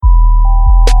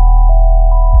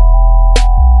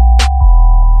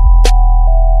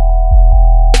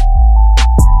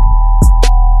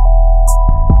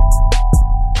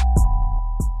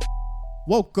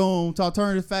Welcome to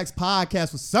Alternative Facts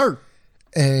Podcast with Sir.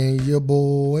 And your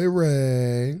boy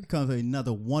Ray. Comes with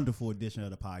another wonderful edition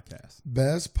of the podcast.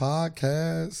 Best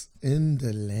podcast in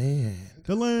the land.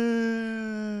 The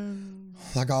land.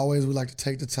 Like always, we like to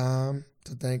take the time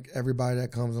to thank everybody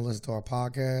that comes and listens to our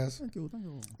podcast. Thank you.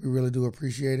 We really do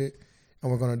appreciate it.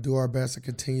 And we're going to do our best to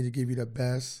continue to give you the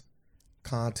best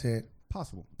content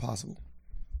possible.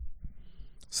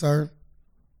 Sir,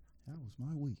 that was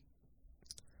my week.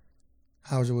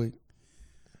 how was your week?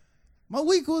 My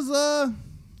week was it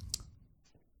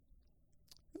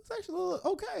was actually a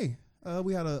little okay.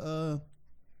 We had on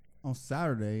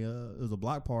Saturday, it was a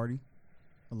block party,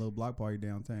 a little block party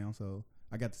downtown. So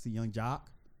I got to see Young Jock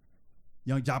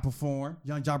perform.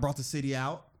 Young Jock brought the city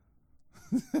out.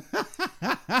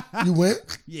 You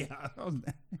went? Yeah.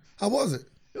 How was it?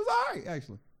 It was all right,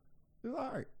 actually. It was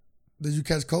all right. Did you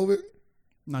catch COVID?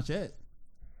 Not yet.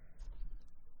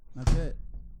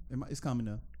 It's coming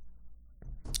though.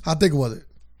 How thick was it?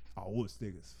 Oh, it was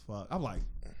thick as fuck. I'm like,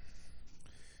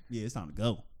 yeah, it's time to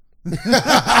go. It's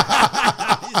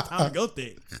time to go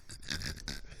thick.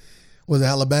 Was it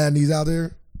hella baddies out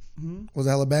there? Mm-hmm. Was it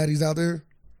hella baddies out there?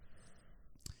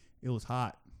 It was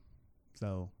hot.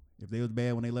 So if they was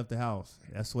bad when they left the house,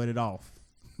 that sweated off.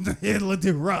 It looked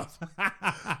rough.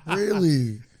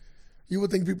 Really? You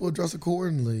would think people would dress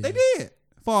accordingly. They did.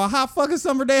 For a hot fucking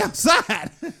summer day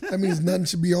outside. That means nothing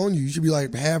should be on you. You should be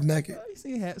like half naked. You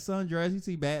see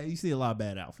sundress, you see a lot of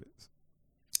bad outfits.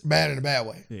 Bad in a bad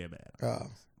way. Yeah, bad.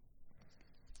 Oh.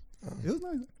 It was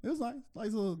nice. It was nice. Like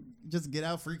a little just get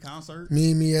out free concert.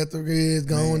 Me at the Riz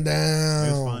going down.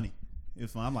 It was funny. It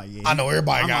was fun. I'm like, yeah. I know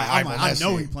everybody got hype on that I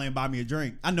know shit. he playing buy me a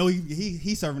drink. I know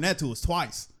he serving that to us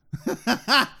twice. No,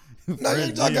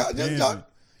 Young Jock got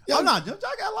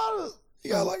a lot of. He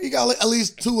got at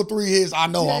least 2 or 3 hits. I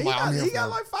know. Yeah, he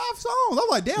got like 5 songs. I'm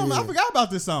like, damn, I forgot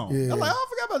about this song. Yeah. I'm like, I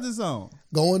forgot about this song.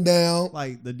 Going down.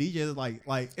 Like the DJ,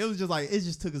 like it was just like it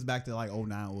just took us back to like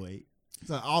 09, 08.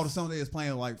 So all the songs they was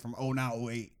playing like from 09,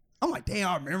 08. I'm like, damn,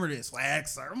 I remember this swag,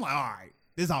 sir. I'm like, all right,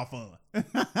 this all fun.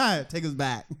 Take us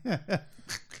back.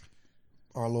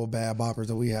 Our little bad boppers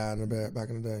that we had in the back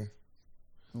in the day.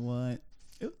 What?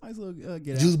 It was a nice little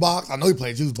get Juice out. Box. I know he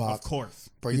played Juice Box. Of course.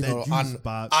 But you know,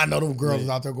 I know them girls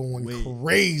out there going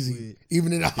crazy.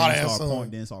 Even in the hot ass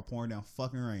sun. Then started pouring down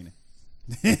fucking raining.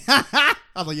 I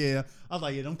was like, yeah,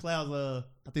 them clouds, I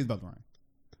think it's about to rain.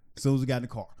 As soon as we got in the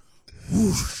car.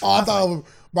 I thought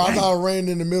it rained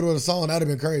in the middle of the song. That'd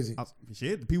have been crazy.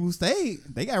 Shit, the people who stayed,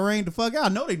 they got rained the fuck out. I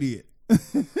know they did.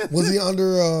 Was he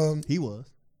under? He was.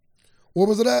 Where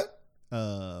was it at?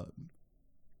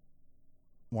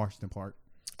 Washington Park.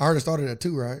 I heard it started at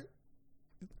 2, right?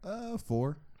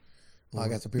 4. I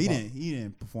got some people. He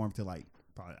didn't perform till like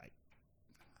probably like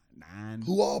 9.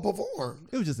 Who all performed?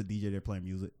 It was just a DJ there playing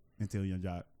music until Young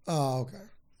Jock. Oh, okay.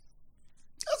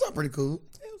 That's not pretty cool.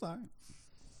 It was all right.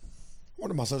 One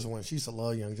of my sisters went. She used to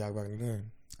love Young Jock back in the day.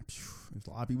 There's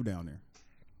a lot of people down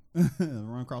there.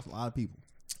 Run across a lot of people.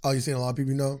 Oh, you seen a lot of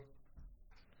people you know?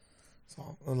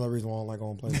 So another reason why I don't like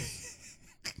going places.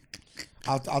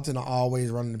 I tend to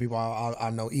always run into people I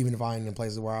know, even if I ain't in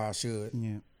places where I should.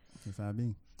 Yeah, that's how I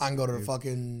be. I can go to the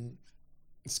fucking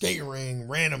skating ring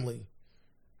randomly.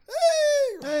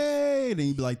 Hey, then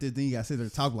you be like this. Then you gotta sit there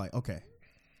and talk like, okay,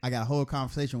 I got a whole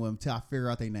conversation with them till I figure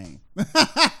out their name,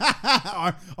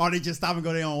 or they just stop and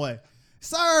go their own way.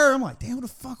 Sir, I'm like, damn, what the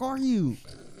fuck are you?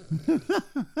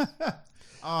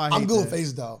 I'm good with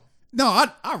faces though. No,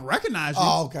 I recognize you.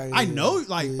 Oh, okay. I know,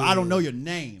 like, but I don't know your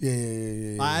name.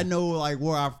 Yeah. I know, like,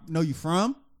 where I know you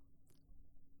from.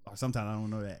 Or sometimes I don't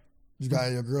know that. You got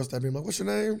your girl step in, like, what's your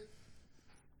name?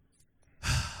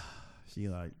 She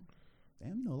like,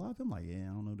 damn, you know a lot of them. Like, yeah,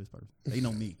 I don't know this person. They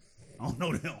know me. I don't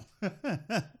know them.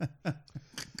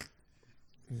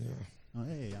 Yeah. Oh,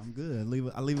 hey, I'm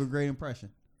good. I leave a great impression.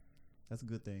 That's a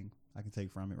good thing I can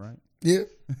take from it, right? Yeah.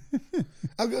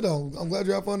 I'm good though. I'm glad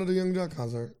you had fun at the Young Jock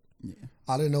concert. Yeah.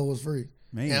 I didn't know it was free.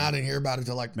 Man. And I didn't hear about it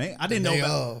till like I didn't know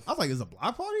about it. I was like, is a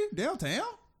block party downtown?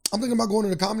 I'm thinking about going to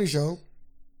the comedy show.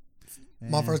 Man.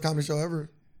 My first comedy show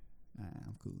ever.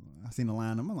 I'm cool. I seen the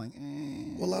lineup. I'm like,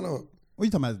 What lineup? What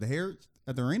you talking about? The Heritage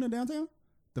at the arena downtown?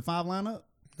 The 5 lineup?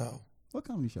 No. What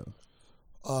comedy show?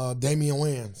 Damian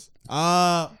Wayans.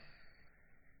 I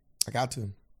got to.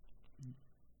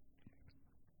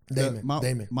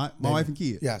 Damon. My wife and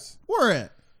kid. Yes. Where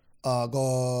at?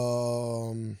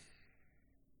 Go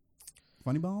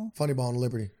Funny Bone? Funny Bone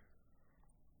Liberty.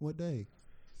 What day?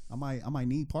 I might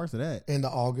need parts of that. End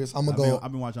of August. I've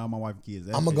been watching all my wife and kids.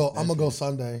 I'm gonna go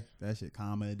Sunday. That shit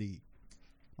comedy.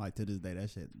 Like to this day,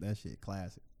 that shit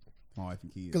classic. My wife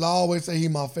and kids. Because I always say he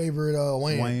my favorite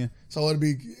Wayne. So wouldn't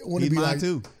it be mine like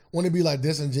too. Wouldn't it be like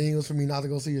disingenuous for me not to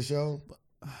go see a show?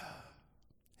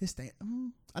 His stand.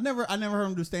 I never heard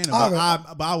him do stand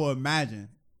up. But I would imagine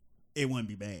it wouldn't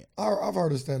be bad. I've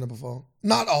heard him stand up before.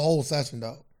 Not a whole session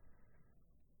though.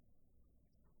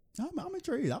 I'm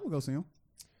intrigued. I would go see him.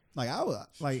 Like I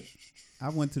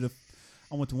went to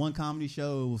one comedy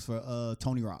show. It was for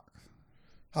Tony Rock.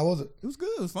 How was it? It was good.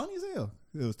 It was funny as hell.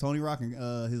 It was Tony Rock and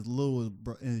his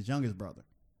and his youngest brother.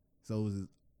 So it was his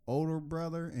older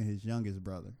brother and his youngest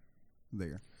brother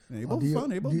there. And they both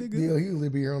funny. They both did good. D.L.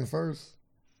 Hughley be here on the first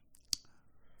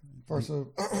of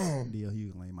D.L.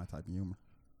 Hughley ain't my type of humor.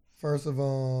 1st of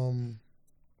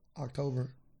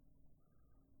October.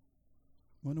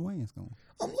 When the Wayne's going?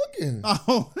 I'm looking.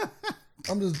 Oh,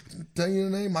 I'm just telling you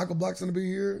the name. Michael Blackson to be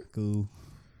here. cool.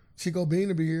 Chico Bean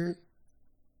to be here.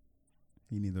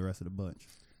 He needs the rest of the bunch.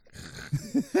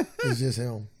 It's just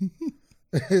him.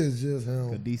 It's just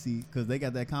him. Because they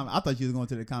got that comedy. I thought you was going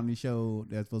to the comedy show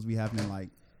that's supposed to be happening like,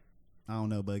 I don't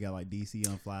know, but it got like DC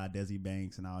Unfly, Desi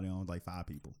Banks, and all them, like 5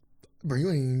 people. Bro,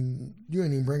 you ain't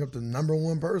even bring up the number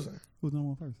one person. Who's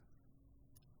number one person?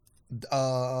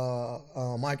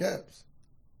 Mike Epps.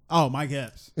 Oh, Mike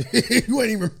Epps.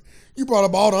 You brought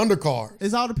up all the undercards.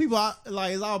 It's all the people I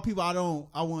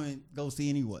wouldn't go see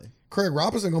anyway. Craig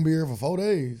Robinson gonna be here for 4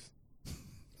 dadays.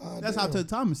 That's how Ted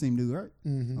Thomas seemed to do, right?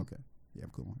 Mm-hmm. Okay. Yeah,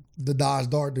 I'm cool. The Dodge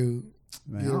Dart dude.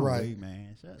 Man, Get it right. wait,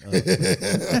 man. Shut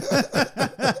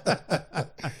up.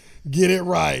 Get it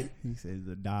right. He says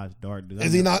the Dodge Dart dude.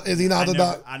 Is he not the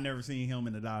Dodge? I never seen him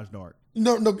in the Dodge Dart.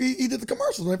 No, he did the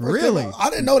commercials. When they first Really? came out. I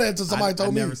didn't know that until somebody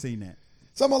told me. I've never seen that.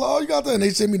 Somebody like, oh, you got that? And they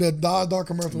sent me the Dodge Dart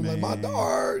commercial. I'm like, my Man.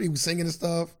 Dart. He was singing and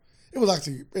stuff. It was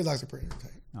actually pretty entertaining.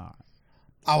 All right.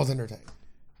 I was entertained.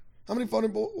 How many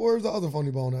where's the other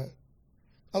funny bone at?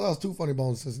 I thought it was 2 funny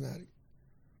bones in Cincinnati.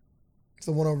 It's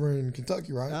the one over in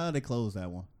Kentucky, right? They closed that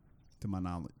one, to my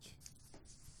knowledge.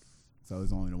 So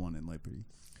it's only the one in Liberty.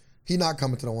 He not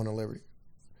coming to the one in Liberty.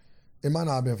 It might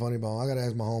not have been funny bone. I gotta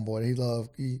ask my homeboy.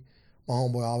 My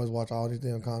homeboy always watch all these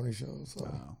damn comedy shows. So.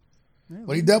 Wow. Yeah,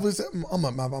 But he definitely said, I'm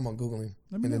gonna Google him,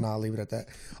 Let me and then know. I'll leave it at that.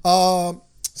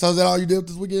 So is that all you did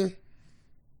this weekend?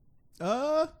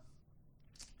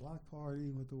 block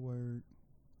party with the word.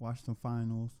 Watched some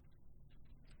finals.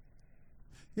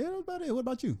 Yeah, that's about it. What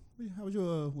about you? How was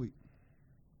your week?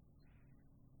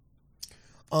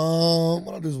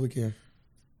 What I do this weekend?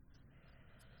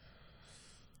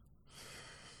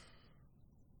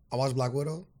 I watched Black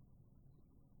Widow.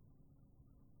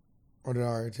 Or did I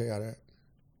already tell y'all that?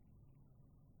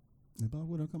 Did Black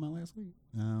Widow come out last week?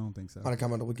 I don't think so. I didn't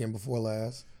come out the weekend before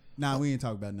last. Nah, we ain't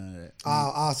talk about none of that.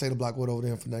 I'll say the Black Widow over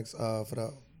there for next for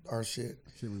the our shit.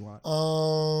 Should we watch?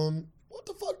 What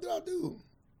the fuck did I do?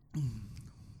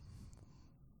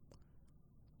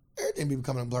 Everything be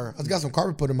becoming a blur. I got some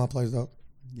carpet put in my place though.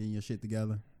 Getting your shit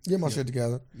together. Get my shit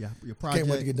together. Yeah, your project.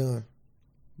 Can't wait to get done.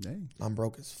 Dang. I'm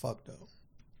broke as fuck though.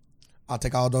 I'll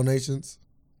take all donations.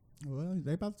 Well,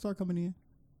 they about to start coming in.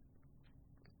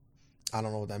 I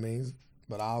don't know what that means,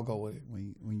 but I'll go with it.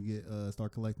 When you get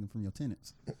start collecting from your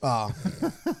tenants. I'll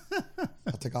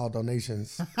take all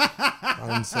donations. I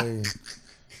didn't say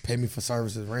pay me for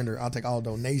services rendered. I'll take all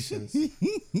donations.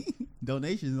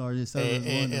 Donations are just services.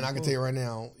 And I can tell you right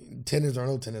now, tenants or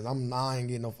no tenants, I ain't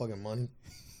getting no fucking money.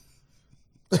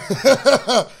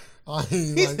 I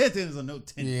ain't He like, said tenants are no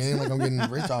tenants. yeah, ain't like I'm getting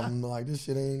rich off them. Like this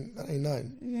shit ain't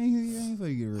nothing. He ain't for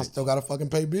you get I rich. still gotta fucking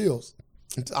pay bills.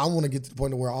 I want to get to the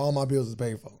point where all my bills is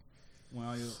paid for,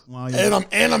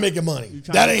 and I'm making money.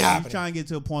 That ain't You happening. trying to get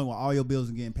to a point where all your bills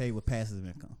are getting paid with passive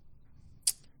income.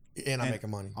 And I'm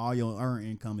making money. All your earned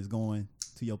income is going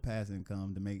to your passive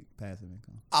income to make passive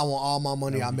income. I want all my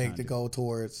money That's I what you make trying to to go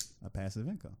towards A passive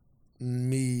income.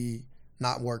 me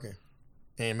not working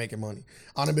and making money.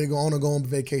 I'm gonna go on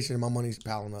vacation and my money's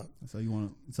piling up. So you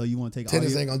want to take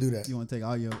Tenants all ain't gonna do that. You want to take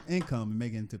all your income and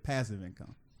make it into passive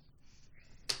income.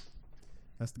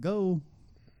 That's the goal.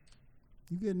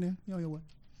 You getting there? You on your way?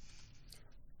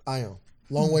 I am.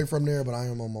 Long way from there, but I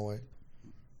am on my way.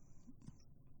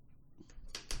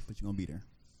 But you're gonna be there.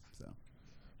 So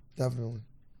Definitely.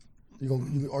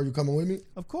 Are you coming with me?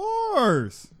 of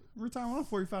course, we're talking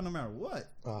 145 no matter what.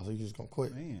 Oh, so you just gonna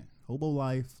quit? Man, hobo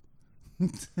life.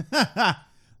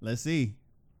 Let's see.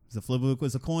 It's a flip.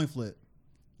 It's a coin flip.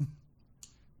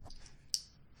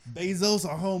 Bezos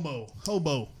or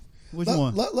hobo? Which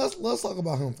one? Let's talk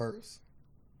about him first.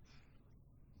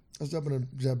 Let's jump into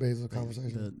Jeff Bezos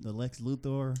conversation. The Lex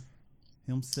Luthor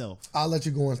himself. I'll let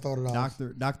you go and start it off.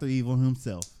 Dr. Evil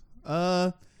himself.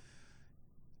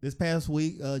 This past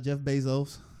week, Jeff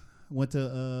Bezos went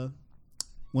to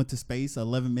space,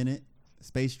 11-minute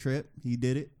space trip. He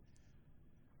did it.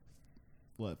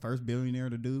 What, first billionaire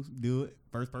to do it?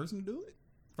 First person to do it?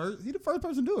 He the first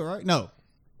person to do it, right? No.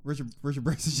 Richard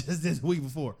Branson just did the week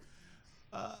before.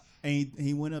 And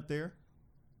he went up there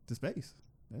to space.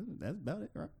 That's about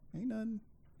it, right? Ain't nothing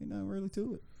really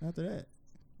to it after that.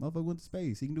 Motherfucker went to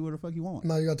space. He can do whatever the fuck he wants.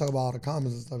 No, you gotta talk about all the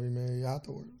comments and stuff he made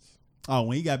afterwards. Oh,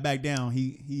 when he got back down,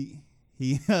 he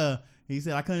said,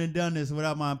 I couldn't have done this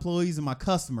without my employees and my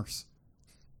customers.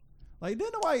 Like, then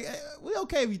nobody, we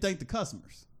okay if you thank the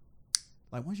customers.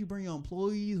 Like, once you bring your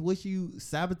employees, what you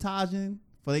sabotaging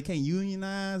for they can't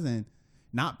unionize and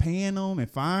not paying them and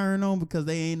firing them because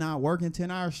they ain't not working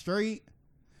 10 hours straight.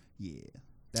 Yeah,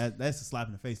 that's a slap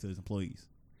in the face to his employees.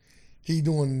 He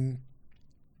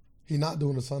not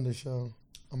doing a Sunday show.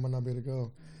 I might not be able to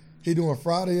go. He doing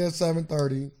Friday at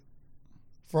 7:30,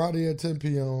 Friday at 10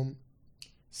 p.m.,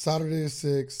 Saturday at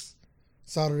 6,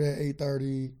 Saturday at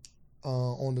 8:30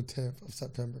 on the 10th of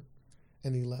September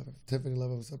and 11th, 10th and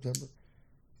 11th of September.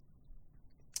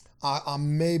 I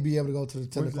may be able to go to the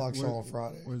 10 o'clock show on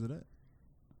Friday. Where's it at?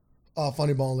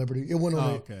 Funny Bone Liberty. It went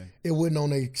on okay. It wasn't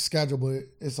on a schedule, but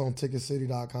it's on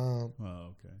ticketcity.com. Oh,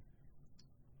 okay.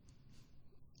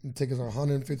 And tickets are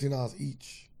 $115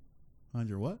 each.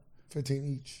 100 what? 15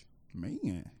 each.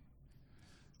 Man.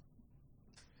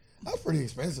 That's pretty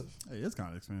expensive. Hey, it's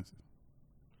kind of expensive.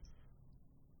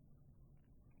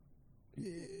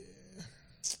 Yeah.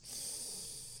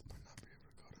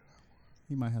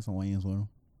 He might have some weigh-ins with him.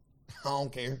 I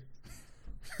don't care.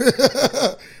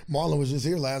 Marlon was just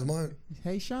here last month.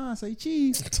 Hey, Sean, say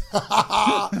cheese.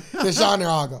 It's Sean there,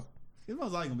 I'll go. It's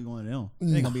most likely going to be one of them. It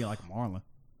ain't going to be like Marlon.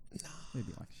 No. It'd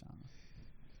be like Sean.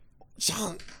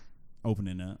 Sean.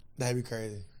 Opening up. That'd be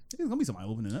crazy. It's going to be somebody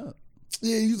opening up.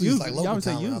 Yeah, usually it's like local y'all would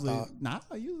say talent, usually. I thought. Nah,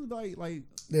 usually like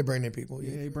They bring their people.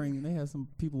 yeah, they have some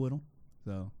people with them.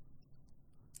 So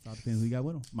it all depends who you got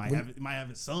with them. Might have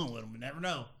his son with him. You never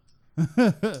know.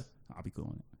 I'll be cool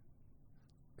on it.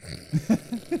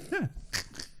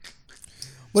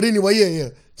 But anyway, yeah.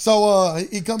 So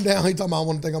he come down. He talking about I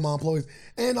want to thank all my employees,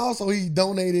 and also he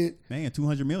donated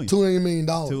 $200 million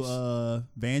to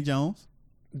Van Jones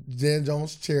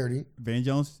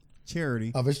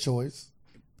charity of his choice.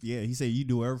 Yeah, he said you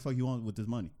do whatever the fuck you want with this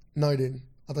money. No, he didn't.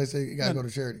 I thought he said you gotta go to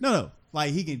charity. No.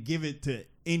 Like he can give it to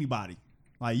anybody.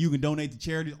 Like you can donate to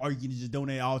charity, or you can just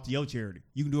donate it all to your charity.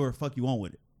 You can do whatever the fuck you want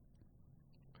with it.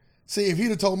 See, if he'd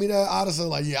have told me that, I'd have said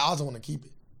like, yeah, I just want to keep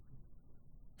it.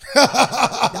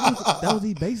 that was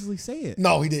he basically said.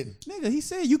 No, he didn't. Nigga, he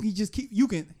said you can just keep.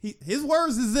 His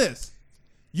words is this: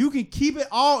 you can keep it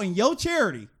all in your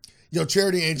charity. Your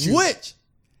charity ain't you. Which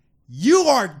you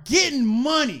are getting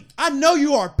money. I know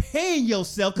you are paying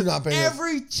yourself because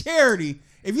every charity,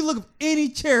 if you look at any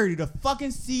charity, the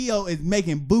fucking CEO is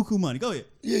making buku money. Go ahead.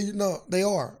 Yeah, they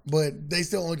are, but they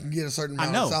still only can get a certain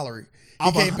amount of salary.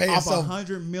 You can't pay off yourself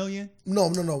 $100 million.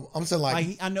 No. I'm saying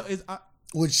like I know it's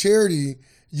with charity,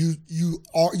 you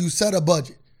set a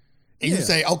budget and you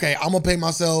say, okay, I'm gonna pay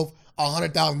myself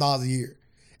 $100,000 a year.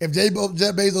 If Jeff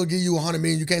Bezos give you $100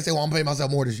 million, you can't say, well, I'm gonna pay myself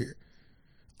more this year.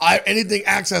 Anything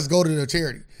access go to the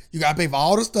charity. You gotta pay for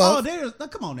all the stuff. Oh,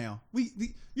 come on now.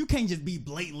 You can't just be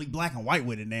blatantly black and white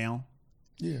with it now.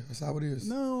 Yeah, that's how it is.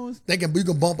 No, you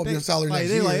can bump up your salary next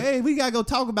year. They're like, hey, we gotta go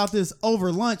talk about this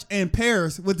over lunch in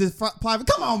Paris with this private.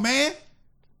 Come on, man.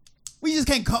 We just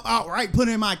can't come outright put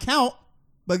it in my account,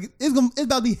 but it's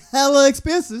about to be hella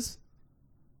expenses.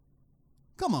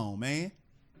 Come on, man.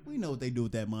 We know what they do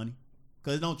with that money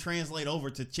because it don't translate over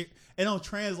to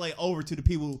the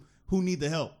people who need the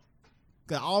help.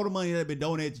 Because all the money that have been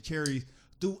donated to charities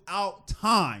throughout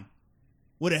time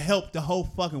would have helped the whole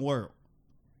fucking world.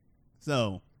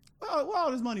 So, where all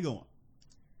this money going?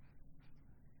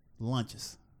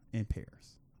 Lunches in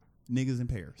Paris. Niggas in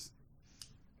Paris.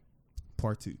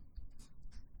 Part 2.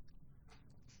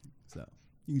 So,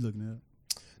 you looking it up?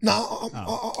 No, I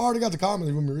already got the comments.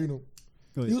 You want me to read them?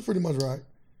 Go ahead. He was pretty much right.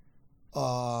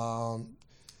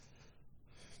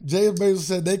 Jeff Bezos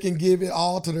said they can give it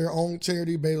all to their own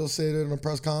charity. Bezos said it in a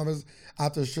press conference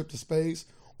after a trip to space,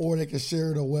 or they can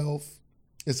share the wealth.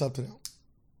 It's up to them.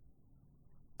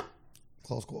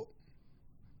 Close quote.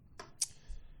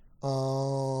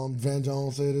 Van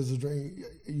Jones said it's a dream.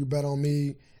 You bet on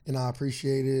me, and I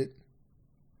appreciate it.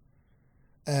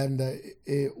 And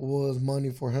it was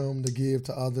money for him to give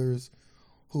to others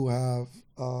who have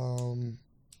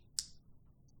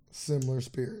similar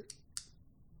spirit.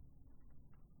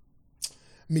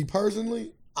 Me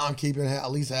personally, I'm keeping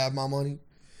at least half my money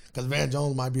because Van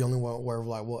Jones might be only worth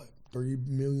like what, $3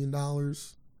 million,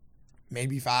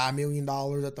 maybe $5 million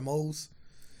at the most.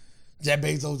 Jeff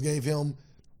Bezos gave him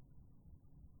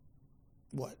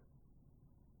what,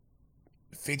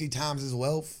 50 times his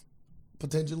wealth,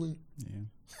 potentially. Yeah.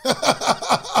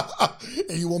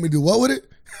 And you want me to do what with it?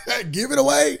 Give it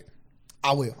away?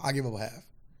 I will. I give up half.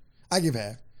 I give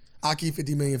half. I'll keep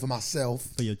 $50 million for myself.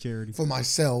 For your charity. For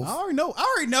myself. I already know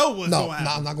what's going to happen.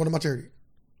 No, I'm not going to my charity.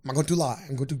 I'm not going to lie.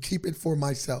 I'm going to keep it for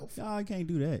myself. No, I can't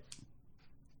do that.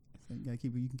 You gotta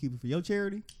keep it. You can keep it for your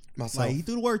charity. Myself. Like he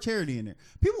threw the word charity in there.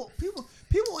 People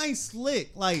ain't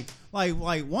slick. Like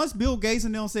once Bill Gates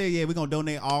and them say, yeah, we're gonna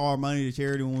donate all our money to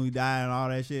charity when we die and all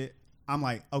that shit. I'm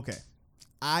like, okay,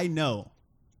 I know.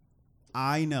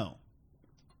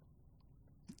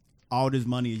 All this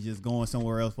money is just going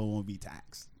somewhere else, but won't be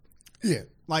taxed. Yeah.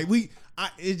 Like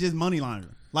it's just money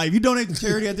laundering. Like if you donate to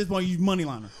charity at this point, you money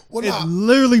laundering. Well, it's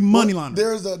literally money laundering.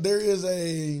 There is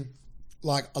a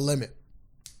limit.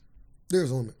 There's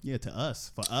a limit. Yeah, to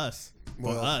us, for us.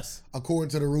 According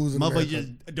to the rules of America. Motherfuckers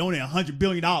just donate $100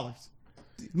 billion.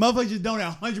 Motherfuckers just donate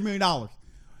 $100 million.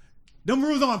 Them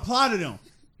rules don't apply to them.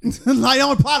 Like,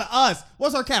 don't apply to us.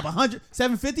 What's our cap? 100,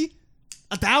 750,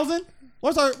 1,000?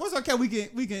 What's our cap we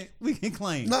can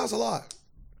claim? No, it's a lot.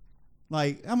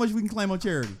 Like, how much we can claim on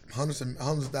charity? Hundreds of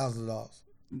thousands of dollars.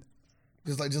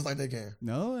 Just like they can.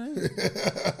 No, it ain't.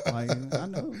 Like, I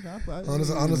know. Hundreds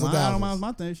of thousands. I don't mind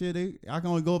my thing. Shit, I can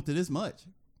only go up to this much.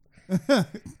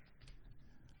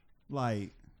 Like,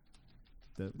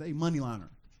 they money laundering.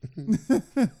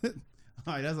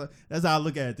 All right, that's how I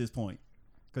look at it at this point.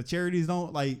 Cause charities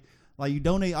don't like you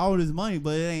donate all this money,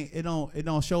 but it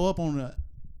don't show up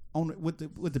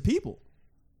with the people.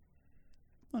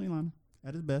 Money laundering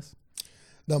at its best.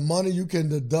 The money you can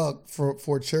deduct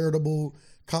for charitable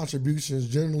contributions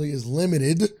generally is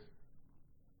limited.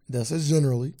 That says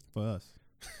generally. For us.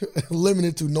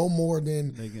 Limited to no more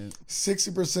than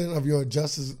 60% of your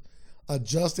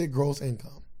adjusted gross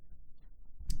income.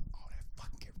 Oh, that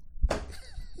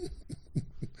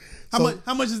fucking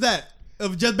How much is that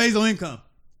of Jeff Bezos' income?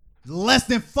 Less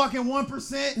than fucking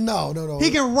 1%? No.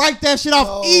 He can write that shit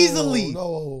off easily.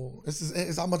 No.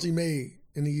 It's how much he made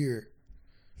in a year.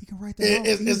 He can write that off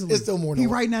easily. It's still more than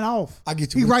one. Writing that off. I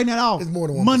get you. He writing that off. It's more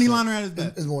than 1%. Money laundering at his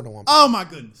best. It's more than 1%. Oh my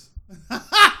goodness.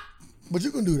 But you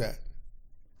can do that.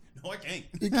 No, I can't.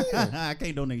 You can. I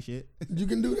can't donate shit. You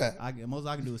can do that. Most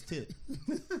I can do is tip.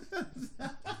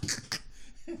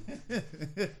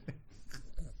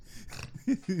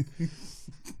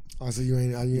 I see you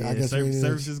ain't. I guess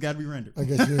services got to be rendered. I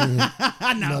guess you ain't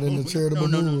not in the charitable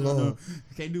mood. No.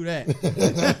 Can't do that.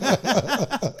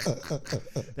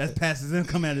 That's passive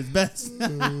income at its best.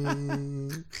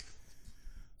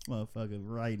 Motherfucker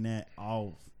writing that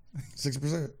off.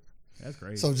 6%. That's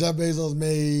crazy. So Jeff Bezos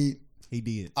made. He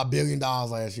did $1 billion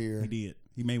last year. He did.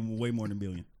 He made way more than $1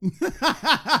 billion.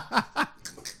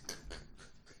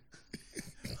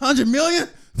 100 million?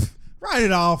 Write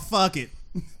it off. Fuck it.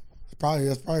 He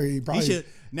probably should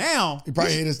now. He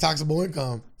probably hit his taxable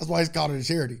income. That's why he's called it a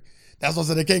charity. That's what I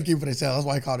said they can't keep it for themselves. That's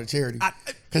why he called it charity. I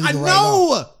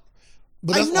know.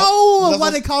 Why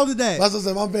they called it that. That's what I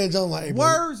said. I'm paying John like, hey,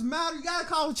 words matter. You gotta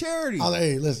call it charity. I'm like,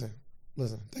 hey, listen.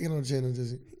 Take it on the chin and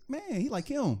just. Man, he like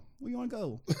Kim. Where you want to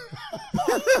go?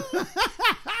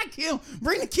 Kim,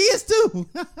 bring the kids too.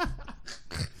 You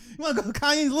want to go to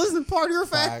Kanye's listening party or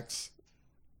facts?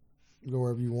 Go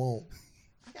wherever you want.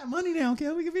 I got money now,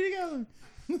 Kim. We can be together.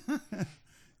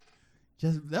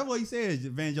 That's what he said.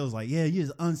 Van Joe's like, yeah, you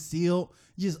just unsealed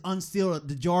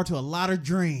the jar to a lot of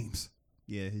dreams.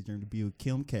 Yeah, his dream to be with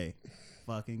Kim K.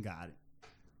 Fucking got it.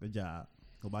 Good job.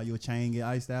 Go buy you a chain, get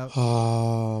iced out.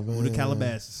 Oh man. With the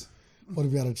Calabasas. What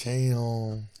if you got a chain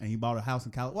on? And he bought a house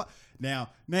in Calabasas. What?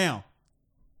 Now,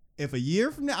 if a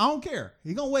year from now, I don't care.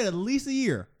 He's gonna wait at least a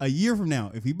year. A year from now,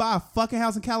 if he buy a fucking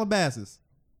house in Calabasas,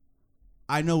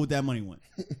 I know what that money went.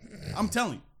 I'm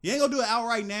telling you. He ain't gonna do it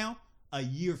outright now. A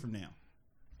year from now.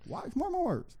 Watch more of my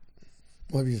words.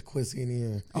 What if you just quit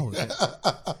CNN? Oh, okay.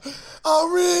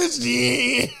 I'm rich.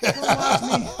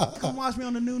 Come watch me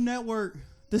on the new network.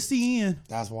 The CN.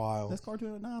 That's wild. That's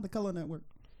Cartoon. Nah, the Color Network.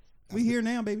 We here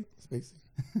now, baby. Is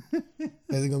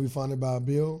it gonna be funded by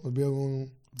Bill? Is Bill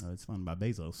going? No, it's funded by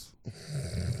Bezos.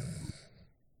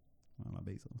 Funded by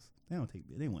Bezos. They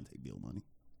won't take Bill money.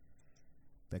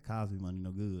 That Cosby money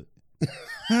no good.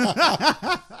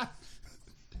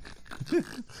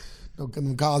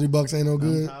 Them Cosby bucks ain't no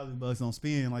good. Cosby bucks don't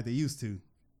spin like they used to.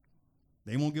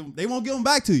 They won't give them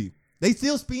back to you. They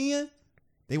still spin.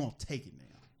 They won't take it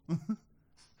now.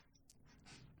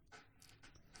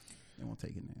 They won't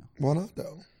take it now. Why not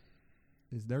though?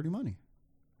 It's dirty money.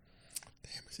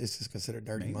 Damn, it's just considered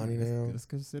dirty money now. It's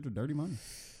considered dirty money.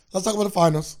 Let's talk about the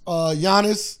finals.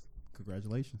 Giannis.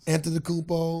 Congratulations.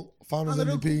 Antetokounmpo, Finals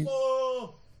MVP.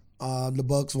 The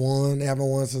Bucks won. They haven't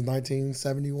won since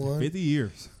 1971. 50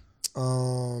 years.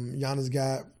 Giannis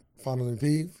got Finals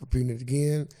MVP. Repeating it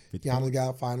again. 50 Giannis points.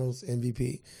 got Finals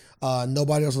MVP.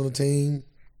 Nobody else on the team.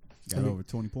 Got over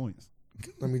 20 points.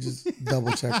 Let me just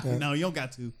double check that. No, you don't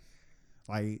got to.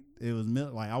 Like, it was,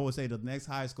 like, I would say the next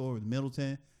highest score was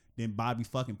Middleton, then Bobby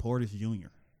fucking Portis Jr.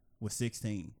 with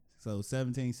 16. So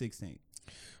 17, 16.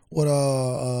 What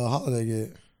Holiday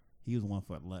get? He was 1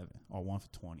 for 11 or 1 for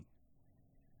 20.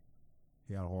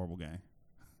 He had a horrible game.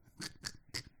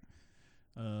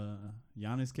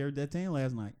 Giannis carried that team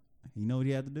last night. He know what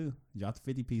he had to do. He dropped the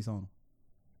 50 piece on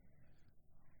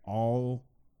him.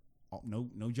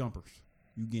 No jumpers.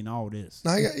 You getting all this.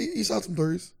 Nah, he shot some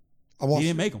threes. I watched. He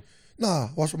didn't make them. Nah,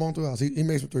 watched him on throughout. He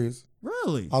made some threes.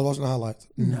 Really? I was watching the highlights.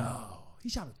 No. He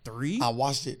shot a 3? I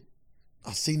watched it.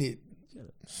 I seen it.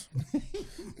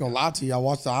 Gonna lie to you. I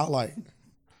watched the highlight.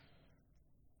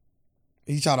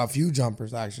 He shot a few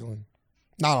jumpers actually,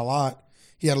 not a lot.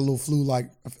 He had a little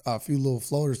a few little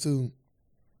floaters too,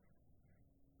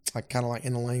 like kind of like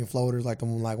in the lane floaters, like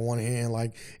like one hand,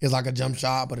 like it's like a jump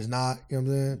shot, but it's not. You know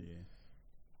what I'm saying? Yeah.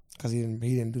 Because he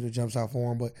didn't do the jump shot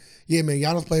for him. But yeah, man,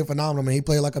 Giannis played phenomenal. Man, he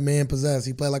played like a man possessed.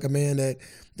 He played like a man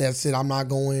that said,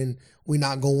 we're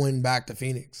not going back to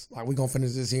Phoenix. Like we're gonna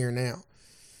finish this here and now.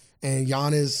 And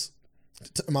Giannis,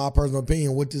 in my personal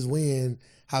opinion, with this win,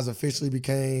 has officially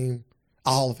became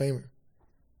a Hall of Famer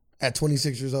at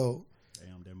 26 years old.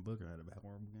 Damn, Devin Booker had a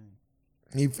horrible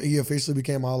game. He officially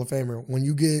became a Hall of Famer. When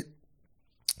you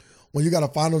got a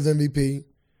Finals MVP,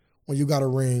 when you got a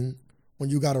ring,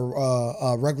 when you got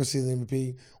a regular season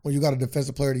MVP, when you got a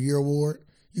Defensive Player of the Year award,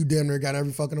 you damn near got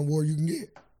every fucking award you can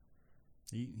get.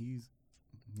 He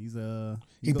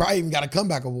probably even got a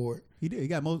comeback award. He did. He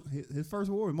got his first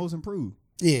award, most improved.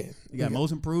 Yeah, He got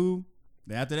most improved.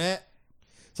 Then after that,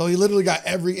 so he literally got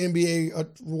every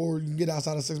NBA award you can get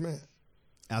outside of 6 man.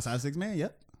 outside 6 man,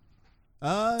 yep.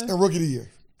 And Rookie of the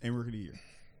Year. And Rookie of the Year.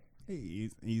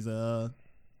 He's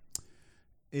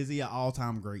is he an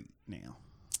all-time great now?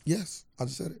 Yes, I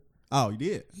just said it. Oh, you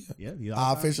did? Yeah. He's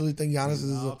I officially think Giannis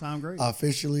is all-time great.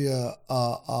 officially a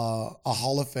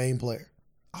Hall of Fame player.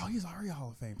 Oh, he's already a Hall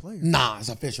of Fame player. Nah, it's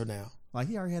official now. Like,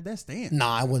 he already had that stamp.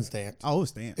 Nah, it wasn't stamped. Oh, it was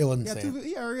stamped. It wasn't He stamped.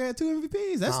 he already had 2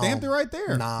 MVPs. That No. stamped it right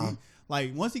there. Nah.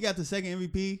 Like, once he got the second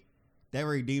MVP, that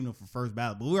already deemed him for first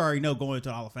ballot. But we already know going into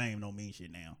the Hall of Fame don't mean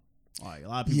shit now. Like, a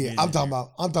lot of people. Yeah, I'm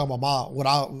talking about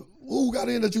who got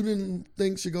in that you didn't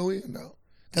think should go in though,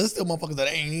 because it's still motherfuckers that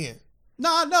ain't in. No,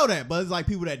 I know that, but it's like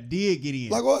people that did get in.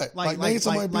 Like what? Like name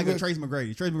somebody like a people Trace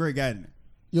McGrady. Trace McGrady got in there.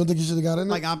 you don't think he should have got in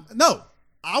there? Like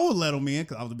I would let him in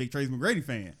because I was a big Trace McGrady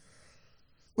fan.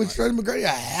 Which Tracy McGrady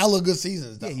had hella good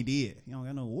seasons though. Yeah, he did. He don't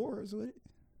got no awards with it.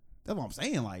 That's what I'm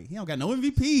saying. Like, he don't got no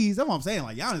MVPs. That's what I'm saying.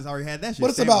 Like, Giannis already had that shit.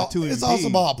 But it's stamped with 2 it's MVPs. also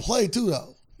about play too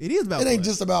though. It is about. It ain't play.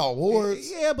 just about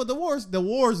awards. Yeah, but the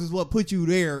wars is what put you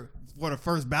there for the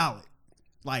first ballot.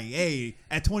 Like, hey,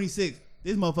 at 26,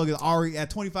 this motherfucker already at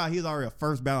 25. He's already a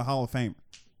first ballot Hall of Famer.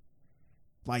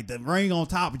 Like, the ring on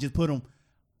top just put him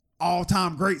all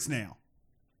time greats now.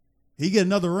 He get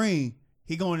another ring,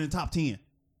 he going in the top 10.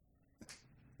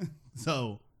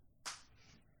 So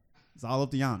it's all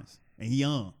up to Giannis, and he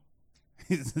young.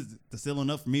 The ceiling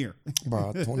up from here.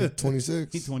 Bro,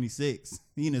 26. He's 26.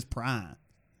 He in his prime.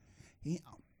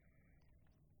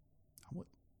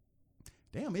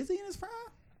 Damn, is he in his prime?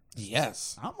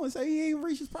 Yes. I'm gonna say he ain't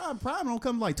reached his prime. Prime don't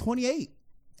come like 28.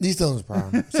 He's still in his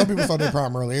prime. Some people start their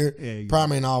prime earlier. Yeah,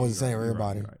 Prime ain't always the same for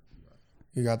everybody. You're right.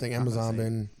 You gotta think Amazon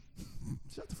been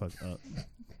Shut the fuck up,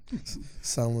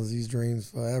 selling us these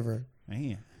dreams forever.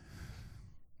 man.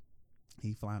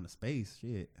 He flying to space.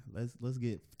 Shit, let's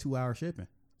get 2-hour shipping.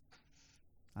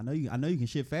 I know you can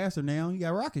ship faster now. You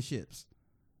got rocket ships.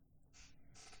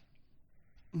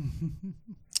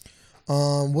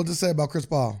 What to say about Chris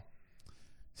Paul?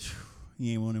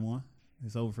 He ain't winning one.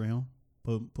 It's over for him.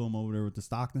 Put him over there with the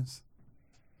Stocktons.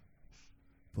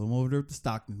 Put him over there with the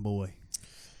Stockton boy.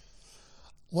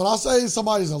 When I say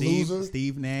somebody's a loser,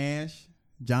 Steve Nash,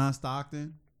 John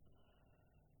Stockton.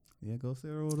 Yeah, go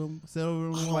settle with them.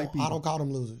 Settle with them white people. I don't call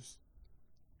them losers.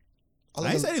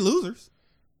 I ain't say they losers.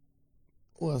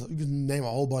 Well, you can name a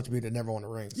whole bunch of people that never won a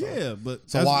ring. So. Yeah, but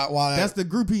So why that's the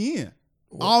group he in.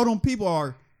 All them people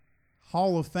are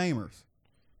Hall of Famers.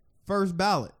 First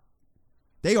ballot.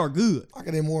 They are good. I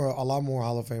can name a lot more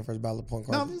Hall of Fame first ballot point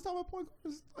No, guards. I'm just talking about point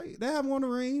guards. Like, they haven't won a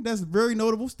ring. That's very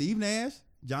notable. Steve Nash,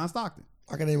 John Stockton.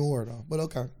 I can name more though, but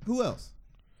okay. Who else?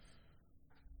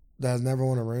 That has never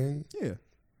won a ring. Yeah.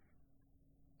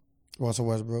 Russell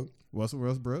Westbrook. Russell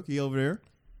Westbrook. He over there.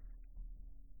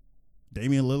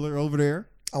 Damian Lillard over there.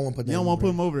 I won't put. You don't want to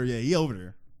put him over there. Yeah, he over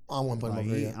there. I wouldn't put him Like,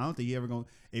 over I there. don't think he ever gonna.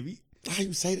 If he, How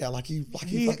you say that? Like he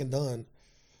He- fucking done.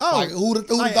 oh, Like who would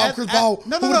like, thought Chris Paul? Who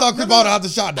would thought Chris Paul had the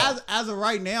shot though? As of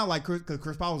right now, like because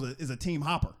Chris Paul is a team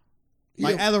hopper.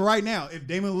 Like Yeah. as of right now, if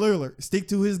Damian Lillard stick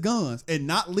to his guns and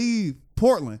not leave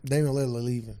Portland, Damian Lillard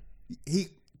leaving.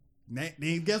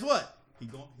 then guess what? He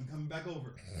coming back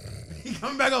over. He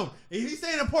coming back over. If he's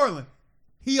staying in Portland,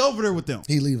 he over there with them.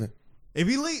 He leaving. If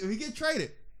he get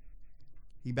traded,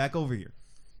 he back over here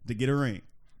to get a ring.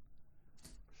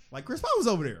 Like Chris Paul was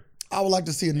over there. I would like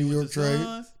to see a New York With the trade.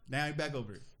 Suns, now he back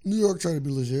over here. New York trade would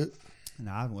be legit.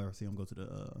 Nah, I don't ever see him go to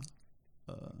the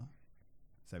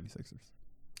 76ers.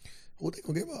 What they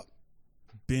gonna give up?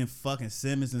 Ben fucking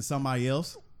Simmons and somebody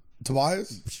else.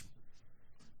 Tobias?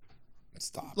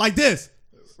 Stop. Like this.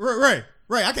 Ray,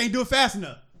 I can't do it fast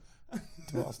enough.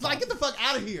 Stop. Like, get the fuck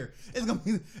out of here. It's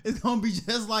gonna be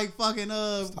just like fucking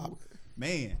Stop.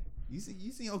 man. You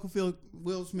see Uncle Phil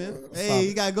Will Smith? Stop Hey, it.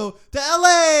 you gotta go to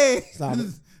LA. Stop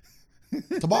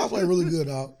it. Tobias played really good,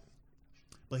 dog.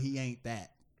 But he ain't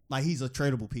that. Like he's a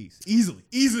tradable piece. Easily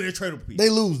a tradable piece. They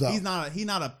lose though. He's not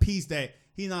a piece that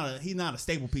he's not a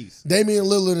stable piece. Damian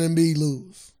Lillard and Embiid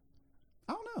lose.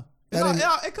 I don't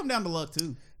know. It come down to luck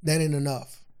too. That ain't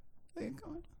enough. Hey,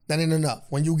 come on. That ain't enough.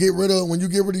 When you get rid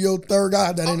of your third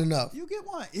guy, that ain't enough. You get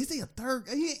one. Is he a third?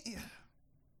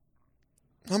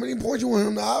 How many points you want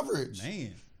him to average?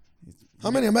 Man.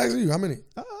 How many? I'm asking you. How many?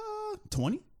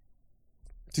 20?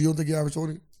 So you don't think he averaged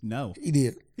 20? No. He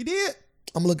did. He did?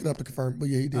 I'm looking up to confirm, but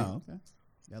yeah, he did. Oh, okay.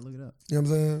 Gotta look it up. You know what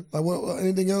I'm saying? Like, what?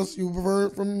 Anything else you prefer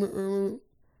from?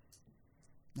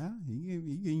 Nah, he gave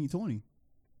you 20.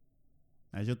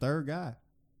 That's your third guy.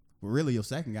 But really your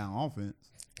second guy on offense.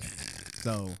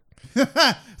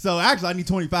 So actually I need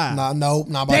 25.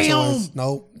 Not by Damn. choice.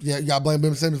 No. Yeah, you gotta blame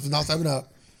Ben Simmons for not stepping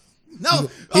up. No.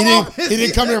 He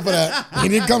didn't come there for that. He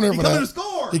didn't come there for He come that. to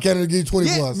score. He came to give you 20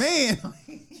 Yeah, plus. man.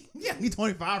 Yeah, I need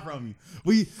 25 from you.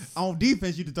 We on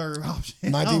defense you the third option.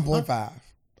 19.5.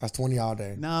 That's 20 all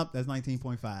day. Nope, that's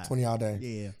 19.5. 20 all day.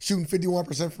 Yeah. Shooting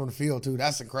 51% from the field too.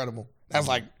 That's incredible. That's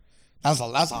a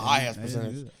high ass That is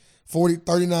percentage. good.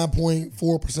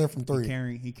 39.4% from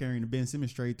three. He carrying the Ben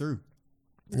Simmons trade through.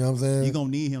 You know what I'm saying? You gonna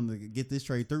need him to get this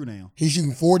trade through now. He's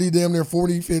shooting 40, damn near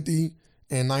 40, 50,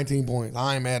 and 19 points.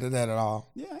 I ain't mad at that at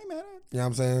all. Yeah, I ain't mad at it. You know what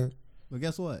I'm saying? But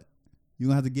guess what? You're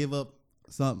gonna have to give up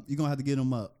something. You're gonna have to get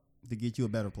them up to get you a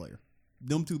better player.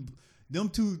 Them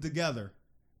two together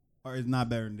is not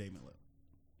better than Damian Lillard.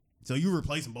 So you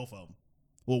replacing both of them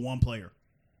with one player.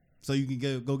 So you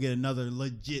can go get another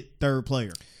legit third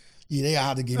player. Yeah, they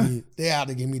have to give me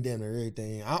damn near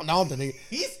everything. I don't think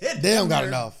He said they don't got there.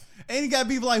 enough. And you got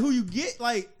people like who you get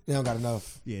like They don't got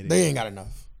enough. Yeah, they ain't got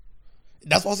enough.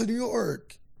 That's why I said New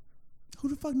York. who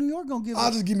the fuck New York gonna give?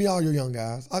 I'll just give me all your young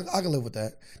guys. I can live with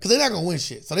that because they're not gonna win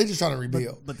shit. So they just trying to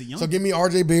rebuild. But the young, So give me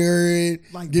RJ Barrett.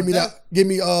 Like, give me but that. Give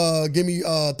me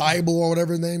Thibault or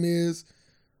whatever his name is.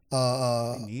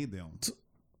 they need them.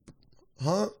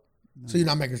 Huh? So you're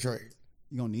not making a trade.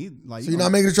 You gonna need like So you're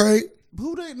not making a trade.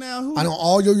 who they now? Who I know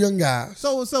all your young guys.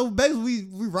 So basically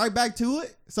we right back to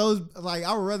it. So it's like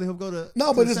I would rather him go to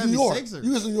No, but to it's New York. 76ers.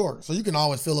 You it's New York, so you can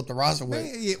always fill up the roster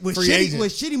with with free shitty agents.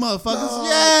 with shitty motherfuckers. No, free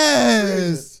Yes.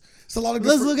 agents. It's a lot of good.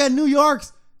 Let's look at New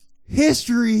York's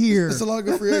history here. It's a lot of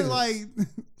good free agents. Like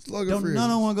It's a lot of good free none agents. of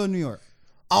them want to go to New York.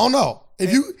 I don't know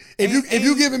if you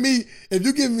and- giving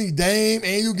me Dame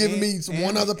and you giving me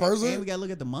one other person. And we gotta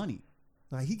look at the money.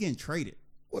 Like he getting traded.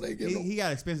 What they giving? He got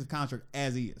an expensive contract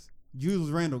as he is. Julius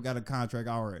Randle got a contract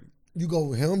already. You go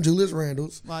with him, Julius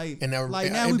Randle's. Like, And that- like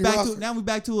and now we empty back roster.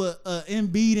 to a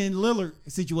Embiid and Lillard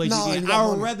situation No, again. you got I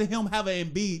would money. rather him have an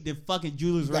Embiid than fucking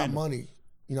Julius You got Randle. money.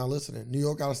 You're not listening. New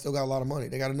York still got a lot of money.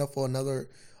 They got enough for another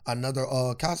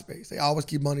cap space. They always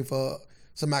keep money for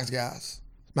some max guys,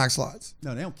 max slots.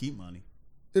 No, they don't keep money.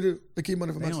 They do. They keep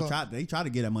money for They max don't slots. try. They try to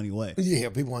get that money away. Yeah,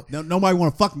 people want. No, nobody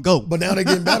want to fucking go. But now they're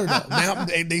getting better though. Now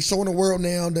they showing the world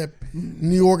now that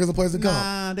New York is a place to come.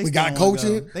 Nah, they we still got don't wanna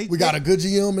coaching. go. We got a good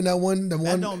GM in that one.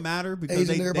 that don't matter because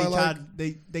Asian they everybody tried.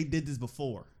 They did this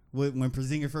before when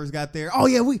Porzingis first got there. Oh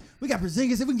yeah, we got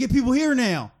Porzingis. If we can get people here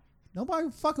now, nobody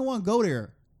fucking want to go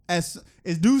there.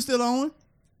 Is dude still on?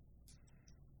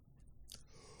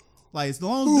 Like as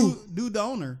long as dude the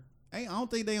owner, I don't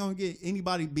think they gonna get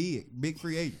anybody big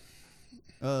free agent.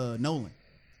 Nolan.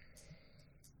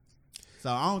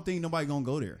 So I don't think nobody gonna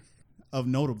go there of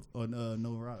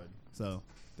notoriety. So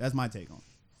that's my take on it.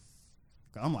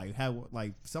 'Cause I'm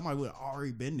like, somebody would have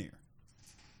already been there.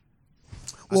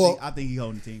 Well, I think he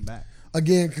holding the team back.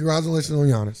 Again, congratulations on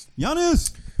Giannis.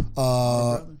 Giannis,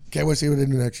 Can't wait to see what they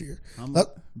do next year.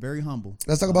 very humble.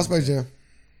 Let's talk about Space Jam.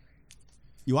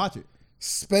 You watch it.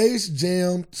 Space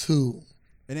Jam 2.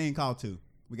 It ain't called 2.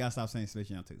 We gotta stop saying Space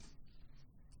Jam 2.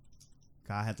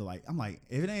 I had to I'm like,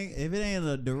 if it ain't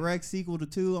a direct sequel to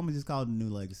 2, I'm gonna just call it a new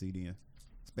legacy then.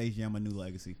 Space Jam, a new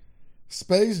legacy.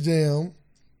 Space Jam,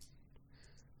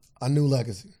 a new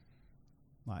legacy.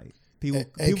 Like people,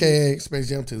 AKA Space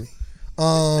Jam 2.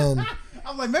 I'm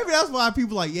like, maybe that's why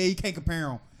people like, yeah, you can't compare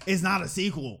them. It's not a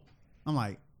sequel. I'm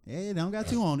like, yeah, they don't got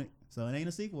 2 on it, so it ain't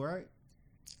a sequel, right?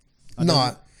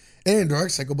 No, it ain't a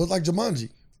direct sequel, but like Jumanji.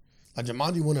 Like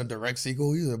Jumanji wasn't a direct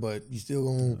sequel either, but you still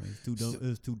gonna. It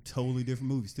was 2 totally different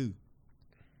movies too.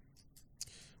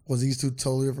 Was these 2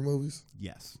 totally different movies?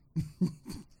 Yes.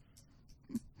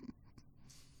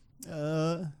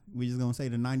 We just gonna say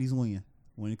the 90s win.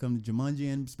 When it comes to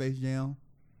Jumanji and Space Jam,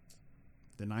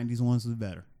 the 90s ones was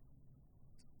better.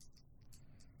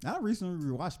 I recently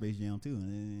rewatched Space Jam too,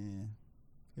 and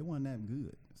it wasn't that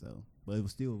good. So, but it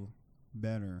was still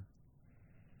better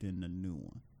than the new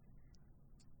one.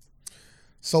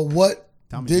 So what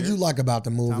Tom and did Jerry? you like about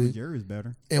the movie? Tom and Jerry is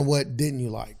better. And what didn't you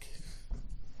like?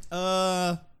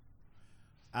 I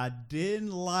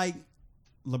didn't like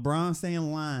LeBron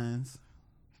saying lines,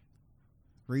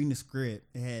 reading the script.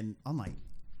 I'm like,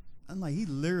 he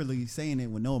literally saying it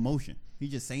with no emotion. He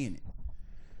just saying it.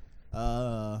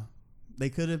 They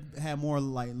could have had more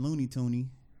like Looney Toony.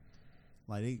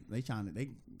 Like they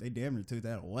damn near took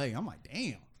that away. I'm like,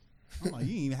 damn. I'm like, you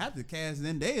didn't even have to cast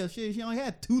Zendaya. Shit, she only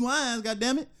had 2 lines. God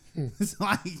damn it. It's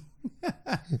like, it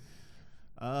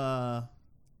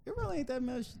really ain't that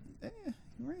much. It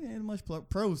really ain't much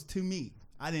pros to me.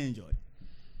 I didn't enjoy it.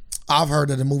 I've heard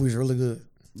that the movie's really good.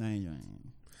 I ain't enjoying it.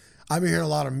 I've been hearing a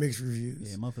lot of mixed reviews.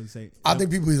 Yeah, motherfuckers say. I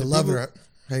think people either love it or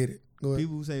hate it. Go ahead.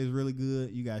 People who say it's really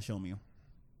good, you gotta show me them.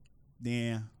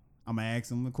 Then I'm gonna ask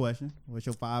them a question. What's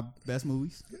your 5 best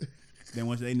movies? Then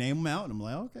once they name them out, I'm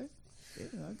like, okay. Yeah,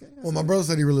 okay. Well, my brother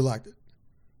said he really liked it.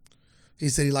 He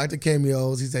said he liked the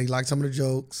cameos. He said he liked some of the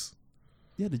jokes.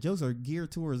 Yeah, the jokes are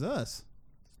geared towards us.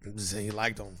 I'm just saying he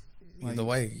liked them. Either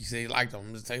way, he said he liked them.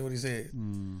 I'm just telling you what he said.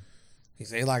 He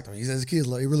said he liked them. He said his kids,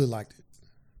 he really liked it.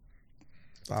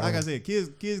 So like I said,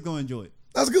 kids gonna enjoy it.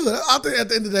 That's good. I think at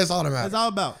the end of the day, that's all that matters. That's all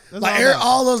about. That's like all about.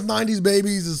 all those 90s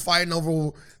babies is fighting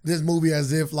over this movie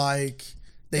as if like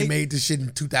they made this shit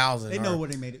in 2000. They know what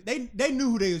they made it. They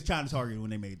knew who they was trying to target when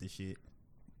they made this shit.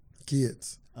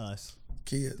 Kids. Us.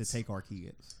 Kids. To take our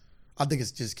kids. I think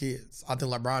it's just kids. I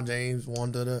think LeBron James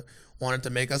wanted to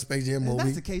make a Space Jam movie. If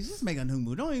that's the case, just make a new